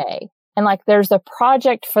that day. And like, there's a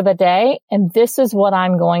project for the day, and this is what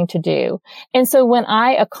I'm going to do. And so when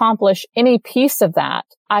I accomplish any piece of that,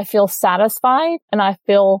 I feel satisfied and I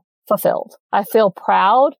feel fulfilled. I feel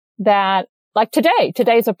proud that, like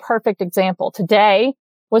today's a perfect example. Today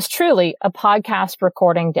was truly a podcast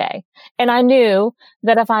recording day. And I knew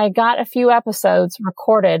that if I got a few episodes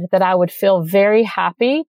recorded, that I would feel very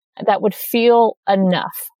happy. That would feel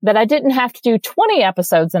enough, that I didn't have to do 20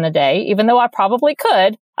 episodes in a day, even though I probably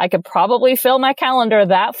could. I could probably fill my calendar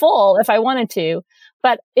that full if I wanted to,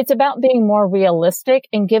 but it's about being more realistic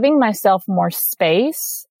and giving myself more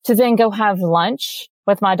space to then go have lunch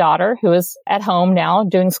with my daughter, who is at home now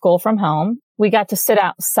doing school from home. We got to sit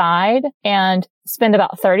outside and spend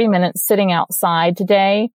about 30 minutes sitting outside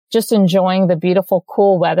today, just enjoying the beautiful,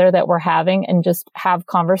 cool weather that we're having and just have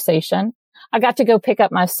conversation. I got to go pick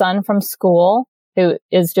up my son from school, who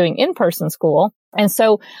is doing in-person school. And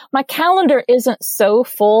so my calendar isn't so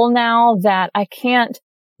full now that I can't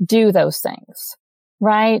do those things,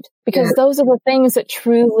 right? Because those are the things that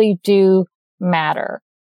truly do matter.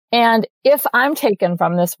 And if I'm taken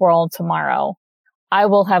from this world tomorrow, I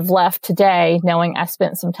will have left today knowing I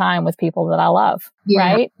spent some time with people that I love,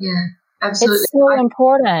 right? Yeah, absolutely. It's so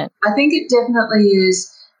important. I think it definitely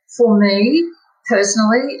is. For me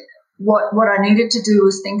personally, what I needed to do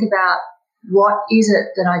was think about, what is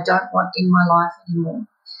it that I don't want in my life anymore,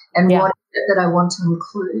 and what is it that I want to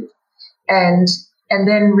include, and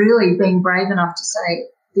then really being brave enough to say,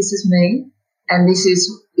 this is me, and this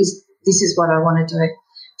is what I want to do.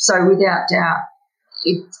 So without doubt,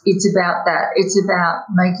 it's about that. It's about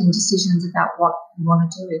making decisions about what you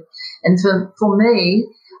want to do. And for me,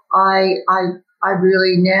 I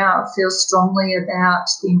really now feel strongly about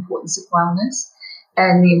the importance of wellness.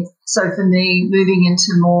 And so for me, moving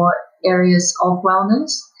into more areas of wellness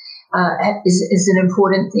is an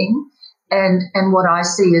important thing, and what I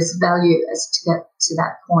see as value as to get to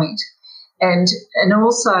that point. And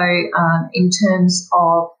also in terms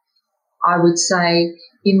of, I would say,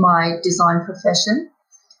 in my design profession,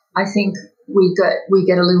 I think we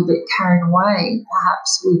get a little bit carried away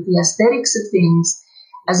perhaps with the aesthetics of things,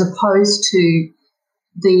 as opposed to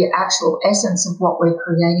the actual essence of what we're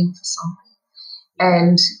creating for somebody.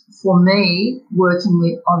 And for me,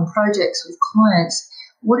 working on projects with clients,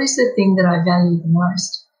 what is the thing that I value the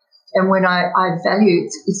most? And when I value,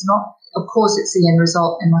 it's not, of course, it's the end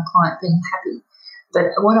result and my client being happy.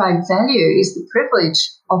 But what I value is the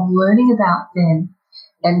privilege of learning about them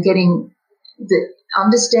and getting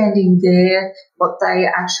understanding what they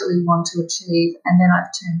actually want to achieve. And then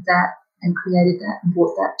I've turned that and created that and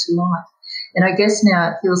brought that to life. And I guess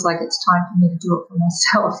now it feels like it's time for me to do it for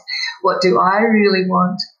myself. What do I really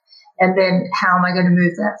want? And then how am I going to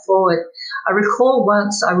move that forward? I recall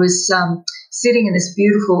once I was sitting in this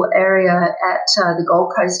beautiful area at the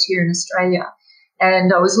Gold Coast here in Australia,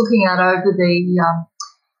 and I was looking out over the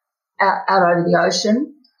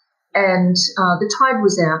ocean, and the tide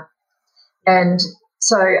was out. And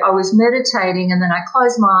so I was meditating, and then I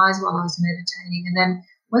closed my eyes while I was meditating. And then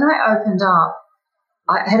when I opened up,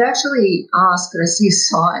 I had actually asked, could I see a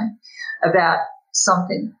sign about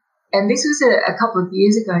something? And this was a couple of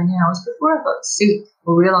years ago now. It was before I got sick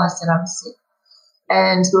or realised that I was sick.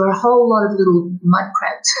 And there were a whole lot of little mud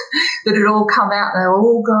crabs that had all come out, and they were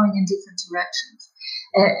all going in different directions.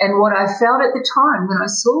 And what I felt at the time when I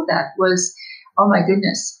saw that was, oh my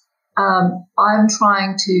goodness, I'm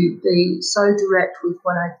trying to be so direct with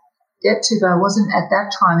what I get to, but I wasn't at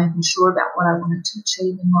that time even sure about what I wanted to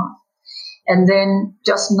achieve in life. And then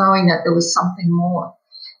just knowing that there was something more,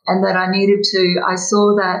 and that I needed to, I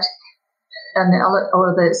saw that,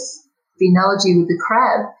 the analogy with the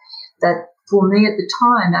crab, that for me at the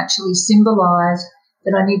time actually symbolized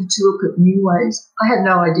that I needed to look at new ways. I had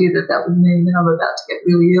no idea that that would mean that I'm about to get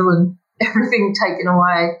really ill and everything taken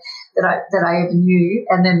away that I ever knew.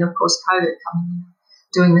 And then, of course, COVID coming in,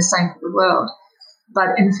 doing the same for the world.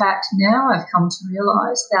 But in fact, now I've come to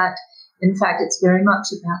realize that, in fact, it's very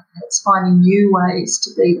much about that. It's finding new ways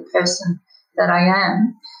to be the person that I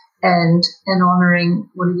am and honouring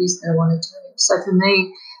what it is that I want to do. So for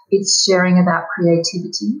me, it's sharing about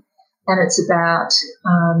creativity, and it's about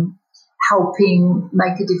helping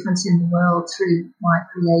make a difference in the world through my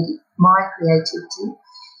creativity,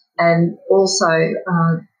 and also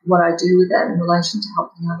what I do with that in relation to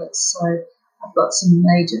helping others. So I've got some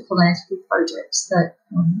major philanthropy projects that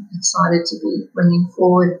I'm excited to be bringing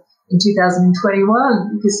forward in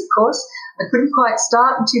 2021, because, of course, I couldn't quite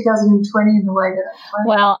start in 2020 in the way that I planned.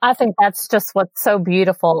 Well, I think that's just what's so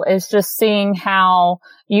beautiful, is just seeing how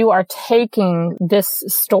you are taking this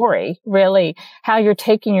story, really, how you're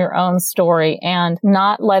taking your own story and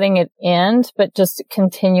not letting it end, but just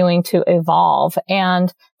continuing to evolve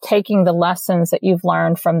and taking the lessons that you've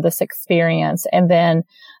learned from this experience, and then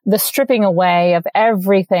the stripping away of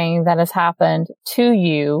everything that has happened to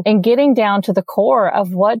you and getting down to the core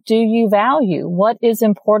of what do you value? What is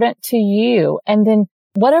important to you? And then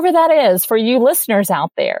whatever that is for you listeners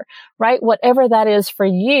out there, right? Whatever that is for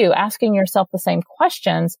you, asking yourself the same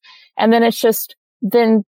questions. And then it's just,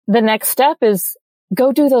 then the next step is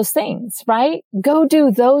go do those things, right? Go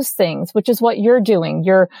do those things, which is what you're doing.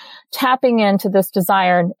 You're tapping into this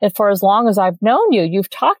desire. And for as long as I've known you, you've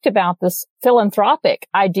talked about this philanthropic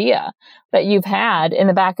idea that you've had in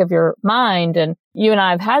the back of your mind. And you and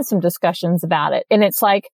I have had some discussions about it. And it's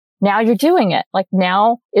like, now you're doing it. Like,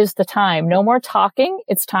 now is the time. No more talking.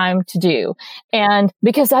 It's time to do. And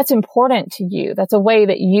because that's important to you, that's a way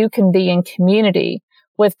that you can be in community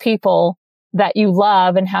with people that you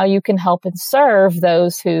love, and how you can help and serve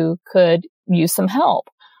those who could use some help,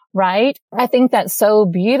 right? I think that's so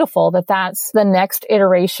beautiful that that's the next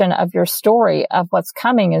iteration of your story of what's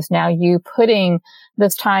coming, is now you putting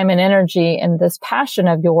this time and energy and this passion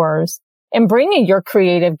of yours and bringing your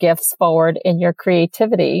creative gifts forward in your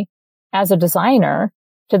creativity as a designer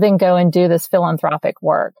to then go and do this philanthropic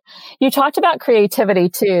work. You talked about creativity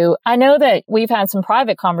too. I know that we've had some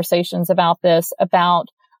private conversations about this, about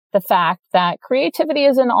the fact that creativity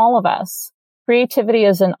is in all of us. Creativity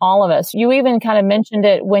is in all of us. You even kind of mentioned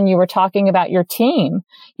it when you were talking about your team,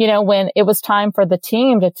 you know, when it was time for the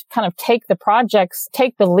team to kind of take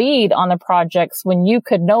the lead on the projects when you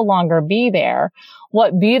could no longer be there.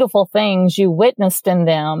 What beautiful things you witnessed in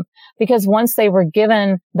them, because once they were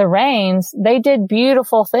given the reins, they did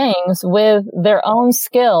beautiful things with their own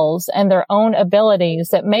skills and their own abilities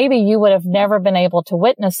that maybe you would have never been able to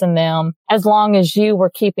witness in them as long as you were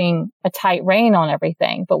keeping a tight rein on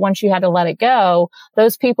everything. But once you had to let it go,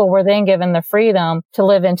 those people were then given the freedom to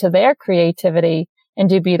live into their creativity and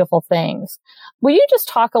do beautiful things. Will you just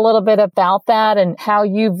talk a little bit about that and how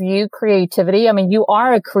you view creativity? I mean, you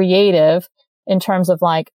are a creative in terms of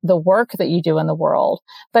like the work that you do in the world,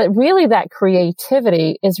 but really that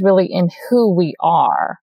creativity is really in who we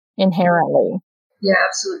are inherently. Yeah,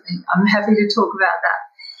 absolutely. I'm happy to talk about that.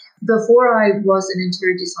 Before I was an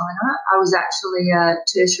interior designer, I was actually a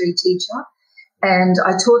tertiary teacher, and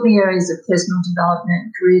I taught in the areas of personal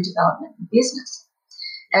development, career development, and business.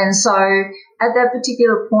 And so at that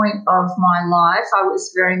particular point of my life, I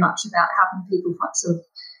was very much about helping people sort of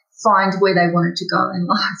find where they wanted to go in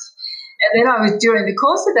life. And then during the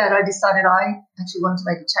course of that, I decided I actually wanted to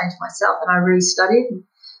make a change myself, and I re-studied and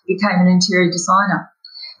became an interior designer.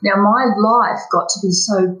 Now, my life got to be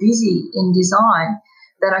so busy in design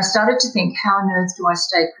that I started to think, how on earth do I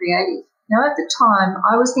stay creative? Now, at the time,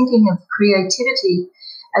 I was thinking of creativity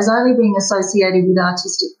as only being associated with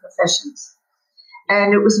artistic professions.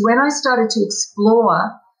 And it was when I started to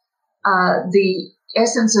explore the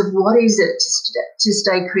essence of what is it to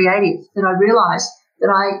stay creative that I realized that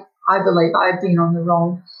I believe I've been on the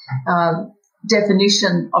wrong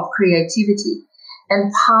definition of creativity.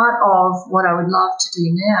 And part of what I would love to do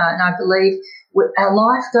now, and I believe our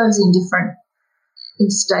life goes in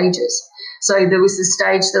stages. So there was the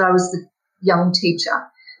stage that I was the young teacher.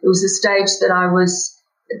 There was the stage that I was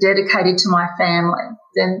dedicated to my family.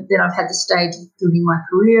 Then I've had the stage of building my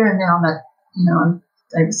career, and now I'm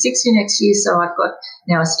going to be 60 next year, so I've got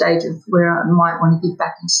now a stage of where I might want to give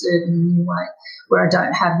back and serve in a new way, where I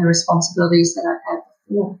don't have the responsibilities that I've had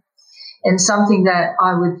before. And something that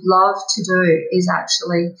I would love to do is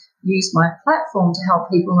actually use my platform to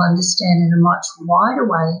help people understand in a much wider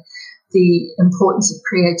way the importance of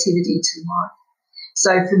creativity to life.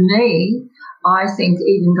 So for me, I think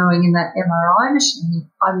even going in that MRI machine,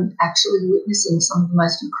 I'm actually witnessing some of the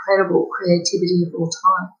most incredible creativity of all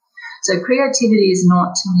time. So creativity is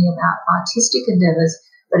not to me about artistic endeavours,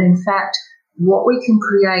 but in fact what we can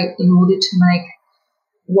create in order to make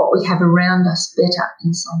what we have around us better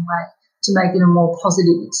in some way, to make it a more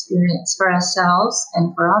positive experience for ourselves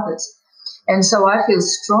and for others. And so I feel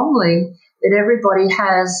strongly that everybody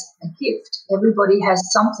has a gift. Everybody has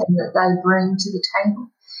something that they bring to the table.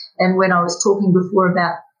 And when I was talking before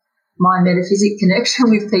about my metaphysic connection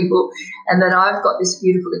with people, and that I've got this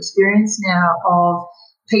beautiful experience now of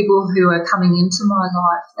people who are coming into my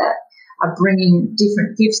life that are bringing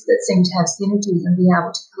different gifts that seem to have synergies and be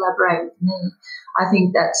able to collaborate with me, I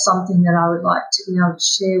think that's something that I would like to be able to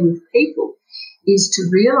share with people, is to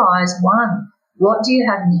realise, one, what do you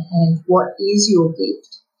have in your hand? What is your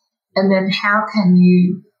gift? And then how can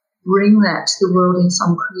you bring that to the world in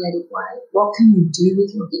some creative way? What can you do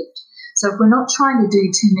with your gift? So if we're not trying to do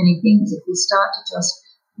too many things, if we start to just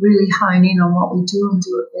really hone in on what we do and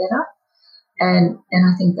do it better, and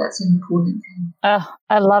I think that's an important thing. Oh,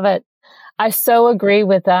 I love it. I so agree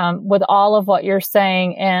with all of what you're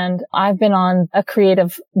saying. And I've been on a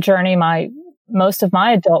creative journey most of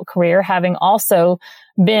my adult career, having also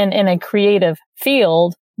been in a creative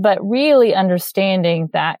field, but really understanding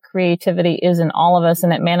that creativity is in all of us,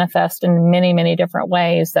 and it manifests in many, many different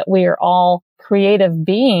ways, that we are all creative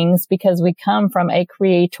beings because we come from a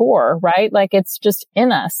creator, right? Like it's just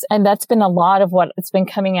in us. And that's been a lot of what it's been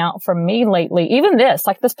coming out from me lately. Even this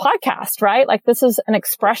podcast, right? Like this is an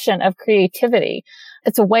expression of creativity.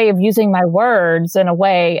 It's a way of using my words and a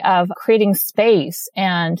way of creating space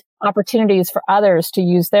and opportunities for others to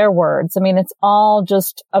use their words. I mean, it's all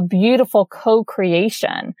just a beautiful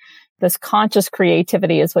co-creation. This conscious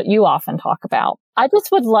creativity is what you often talk about. I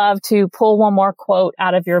just would love to pull one more quote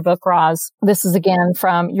out of your book, Roz. This is again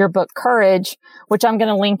from your book, Courage, which I'm going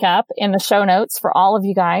to link up in the show notes for all of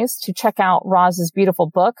you guys to check out Roz's beautiful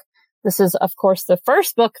book. This is, of course, the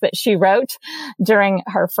first book that she wrote during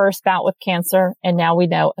her first bout with cancer. And now we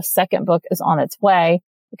know a second book is on its way,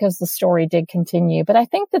 because the story did continue. But I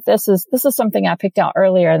think that this is something I picked out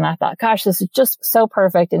earlier, and I thought, gosh, this is just so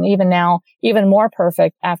perfect. And even now, even more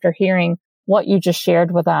perfect after hearing what you just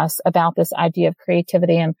shared with us about this idea of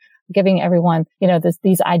creativity and giving everyone,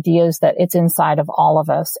 these ideas that it's inside of all of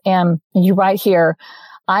us. And you write here,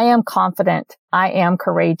 I am confident. I am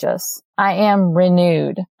courageous. I am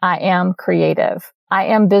renewed. I am creative. I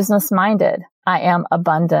am business minded. I am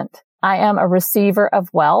abundant. I am a receiver of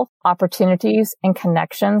wealth, opportunities, and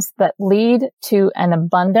connections that lead to an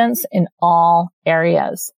abundance in all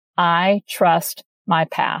areas. I trust my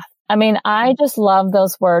path. I mean, I just love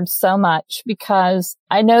those words so much, because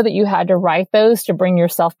I know that you had to write those to bring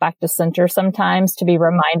yourself back to center sometimes, to be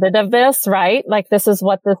reminded of this, right? Like this is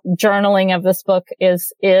what the journaling of this book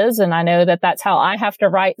is. And I know that that's how I have to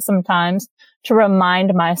write sometimes, to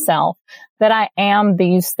remind myself that I am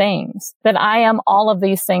these things, that I am all of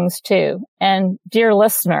these things too. And dear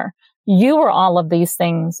listener, you are all of these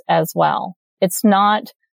things as well. It's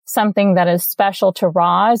not something that is special to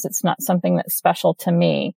Roz. It's not something that's special to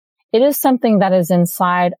me. It is something that is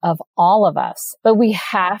inside of all of us, but we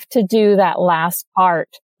have to do that last part,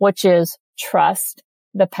 which is trust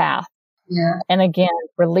the path. Yeah. And again,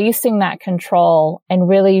 releasing that control and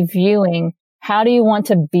really viewing, how do you want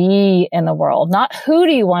to be in the world? Not who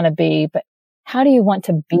do you want to be, but how do you want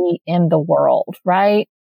to be in the world, right?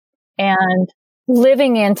 And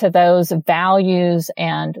living into those values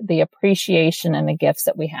and the appreciation and the gifts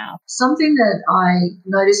that we have. Something that I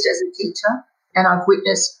noticed as a teacher, and I've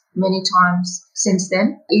witnessed many times since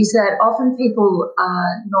then, is that often people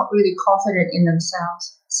are not really confident in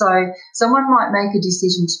themselves. So someone might make a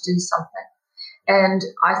decision to do something, and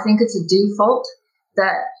I think it's a default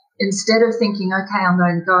that instead of thinking, okay, I'm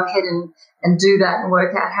going to go ahead and do that and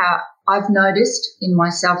work out how, I've noticed in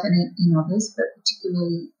myself and in others, but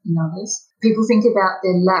particularly in others, people think about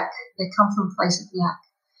their lack. They come from a place of lack.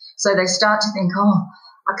 So they start to think, oh,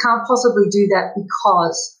 I can't possibly do that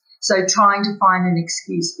because, so trying to find an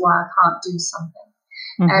excuse why I can't do something.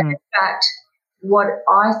 Mm-hmm. And in fact, what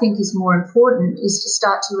I think is more important is to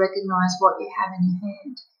start to recognize what you have in your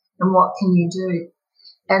hand and what can you do.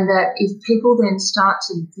 And that if people then start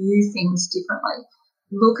to view things differently,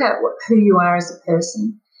 look at who you are as a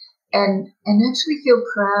person, and actually feel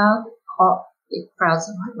proud of, if proud's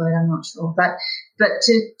the right word, I'm not sure, but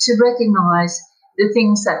to recognise the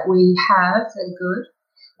things that we have that are good,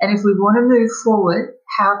 and if we want to move forward,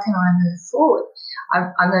 how can I move forward?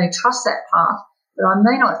 I'm going to trust that path, but I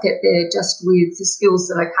may not get there just with the skills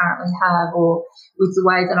that I currently have or with the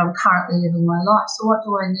way that I'm currently living my life. So what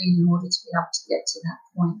do I need in order to be able to get to that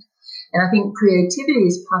point? And I think creativity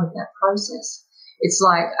is part of that process. It's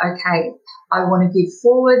like, okay, I want to give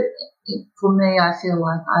forward. For me, I feel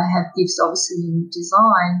like I have gifts obviously in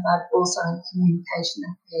design, but also in communication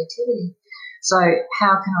and creativity. So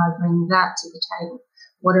how can I bring that to the table?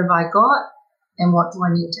 What have I got and what do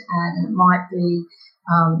I need to add? And it might be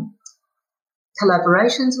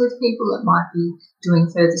collaborations with people. It might be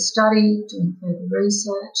doing further study, doing further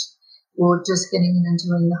research, or just getting in and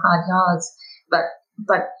doing the hard yards.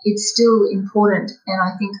 But it's still important, and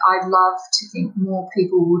I think I'd love to think more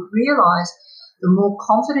people would realise the more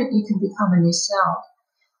confident you can become in yourself,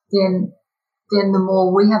 then the more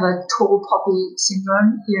we have a tall poppy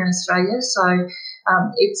syndrome here in Australia. So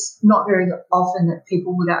it's not very often that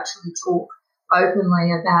people would actually talk openly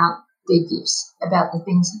about their gifts, about the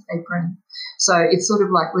things that they bring. So it's sort of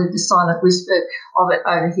like we're the silent whisper of it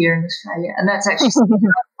over here in Australia, and that's actually something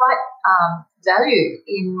I quite value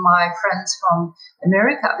in my friends from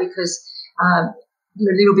America, because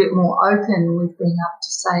you're a little bit more open with being able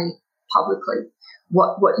to say publicly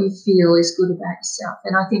what you feel is good about yourself.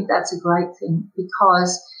 And I think that's a great thing,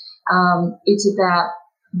 because it's about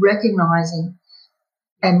recognising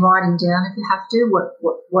and writing down, if you have to,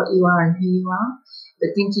 what you are and who you are,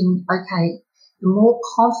 but thinking, okay, the more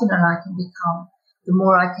confident I can become, the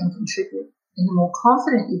more I can contribute. And the more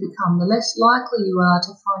confident you become, the less likely you are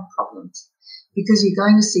to find problems, because you're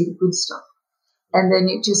going to see the good stuff. And then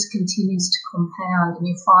it just continues to compound, and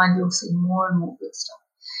you find you'll see more and more good stuff.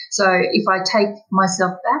 So if I take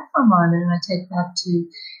myself back for a moment, and I take back to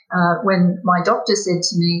when my doctor said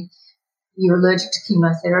to me, you're allergic to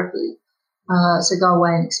chemotherapy, so go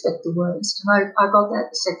away and expect the worst. And I got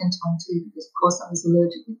that the second time too, because of course I was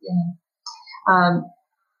allergic again.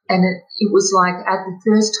 And it was like, at the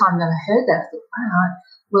first time that I heard that, I thought, wow,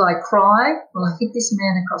 will I cry? Will I hit this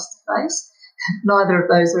man across the face? Neither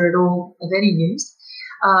of those are at all of any use.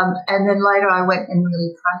 And then later I went and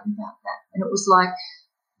really prayed about that. And it was like,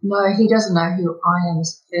 no, he doesn't know who I am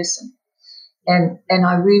as a person. And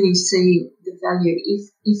I really see the value.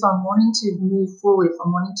 If I'm wanting to move forward, if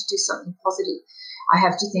I'm wanting to do something positive, I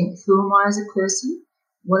have to think, who am I as a person?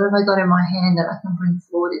 What have I got in my hand that I can bring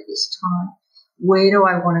forward at this time? Where do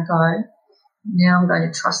I want to go? Now I'm going to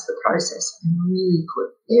trust the process and really put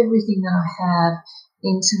everything that I have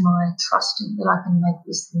into my trusting that I can make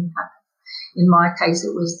this thing happen. In my case,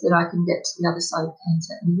 it was that I can get to the other side of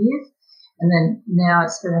cancer and live. And then now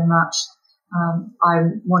it's very much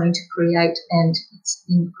I'm wanting to create, and it's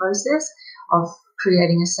in the process of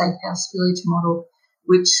creating a safe house village model,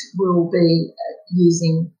 which will be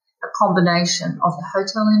using a combination of the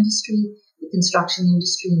hotel industry, the construction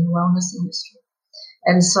industry, and the wellness industry.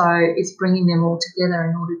 And so it's bringing them all together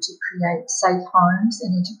in order to create safe homes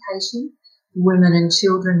and education for women and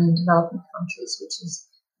children in developing countries, which is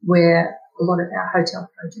where a lot of our hotel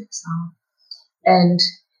projects are. And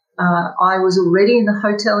I was already in the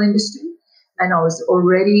hotel industry, and I was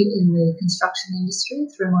already in the construction industry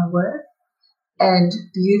through my work. And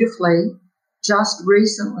beautifully, just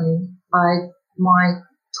recently, my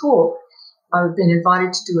talk, I've been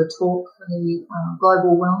invited to do a talk for the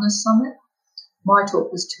Global Wellness Summit. My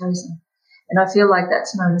talk was chosen. And I feel like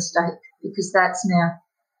that's no mistake, because that's now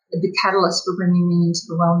the catalyst for bringing me into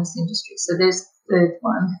the wellness industry. So there's the third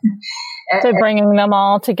one. So bringing them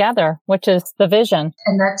all together, which is the vision.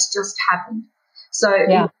 And that's just happened. So It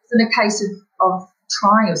wasn't a case of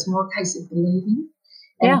trying, it was more a case of believing.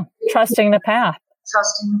 And trusting the path.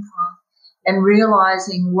 Trusting the path. and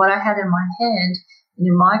realizing what I had in my hand. And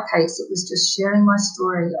in my case, it was just sharing my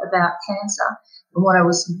story about cancer and what I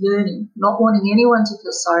was learning, not wanting anyone to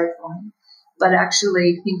feel sorry for me, but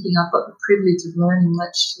actually thinking I've got the privilege of learning,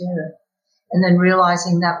 let's share it. And then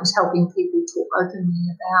realizing that was helping people talk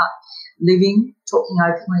openly about living, talking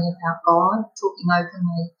openly about God, talking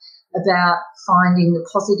openly about finding the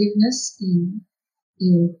positiveness in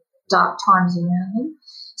dark times around them.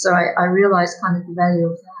 So I realized kind of the value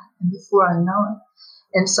of that, and before I know it.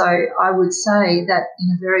 And so I would say that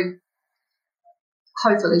in a very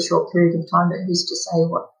hopefully short period of time, but who's to say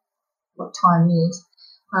what time is,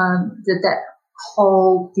 that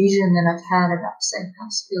whole vision that I've had about the Safe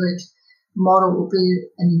House Village model will be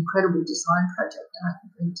an incredible design project that I can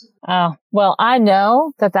bring to you. Oh, well, I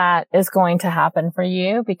know that is going to happen for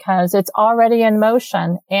you because it's already in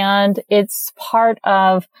motion, and it's part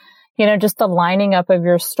of, just the lining up of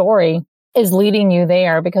your story is leading you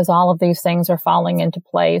there, because all of these things are falling into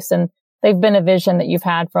place, and they've been a vision that you've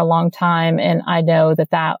had for a long time. And I know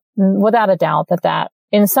that without a doubt that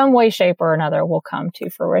in some way, shape or another will come to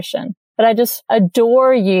fruition. But I just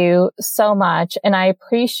adore you so much. And I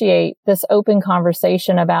appreciate this open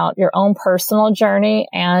conversation about your own personal journey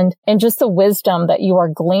and just the wisdom that you are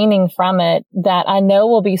gleaning from it, that I know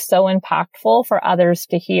will be so impactful for others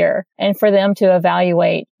to hear and for them to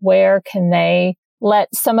evaluate where can they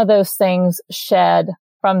let some of those things shed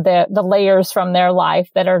from the layers from their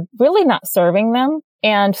life that are really not serving them,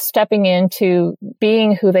 and stepping into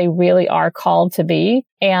being who they really are called to be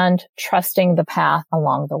and trusting the path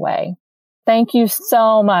along the way. Thank you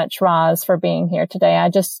so much, Roz, for being here today. I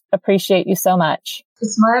just appreciate you so much.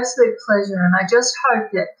 It's my absolute pleasure. And I just hope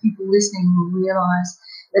that people listening will realize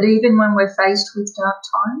that even when we're faced with dark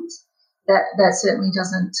times, that certainly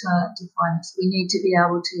doesn't define us. We need to be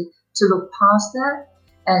able to look past that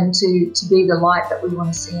and to be the light that we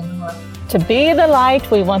want to see in the world. To be the light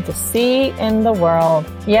we want to see in the world.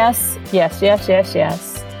 Yes, yes, yes, yes,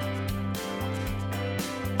 yes.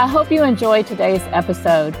 I hope you enjoyed today's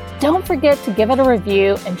episode. Don't forget to give it a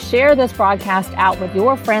review and share this broadcast out with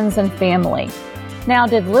your friends and family. Now,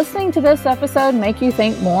 did listening to this episode make you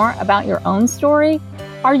think more about your own story?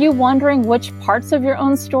 Are you wondering which parts of your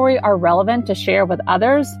own story are relevant to share with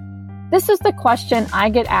others? This is the question I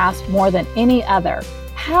get asked more than any other.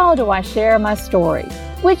 How do I share my story?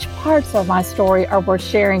 Which parts of my story are worth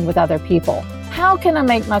sharing with other people? How can I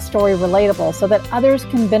make my story relatable so that others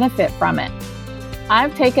can benefit from it?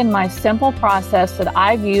 I've taken my simple process that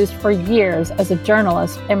I've used for years as a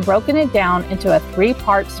journalist and broken it down into a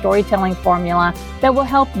 3-part storytelling formula that will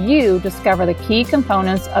help you discover the key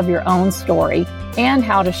components of your own story and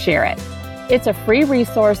how to share it. It's a free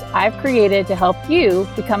resource I've created to help you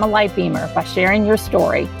become a light beamer by sharing your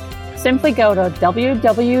story. Simply go to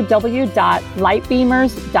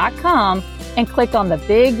www.lightbeamers.com and click on the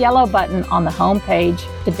big yellow button on the homepage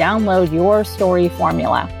to download your story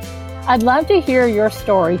formula. I'd love to hear your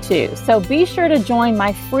story too, so be sure to join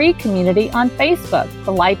my free community on Facebook,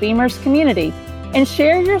 the Light Beamers Community, and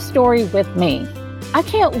share your story with me. I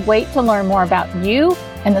can't wait to learn more about you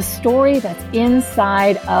and the story that's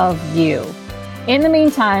inside of you. In the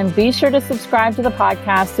meantime, be sure to subscribe to the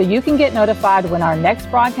podcast so you can get notified when our next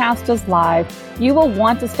broadcast is live. You will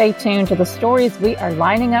want to stay tuned to the stories we are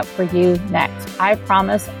lining up for you next. I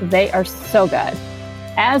promise they are so good.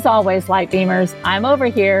 As always, Light Beamers, I'm over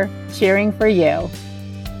here cheering for you.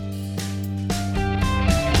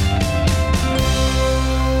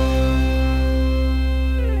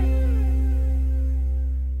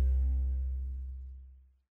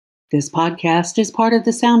 This podcast is part of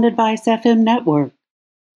the Sound Advice FM network.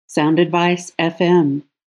 Sound Advice FM.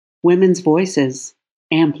 Women's voices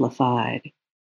amplified.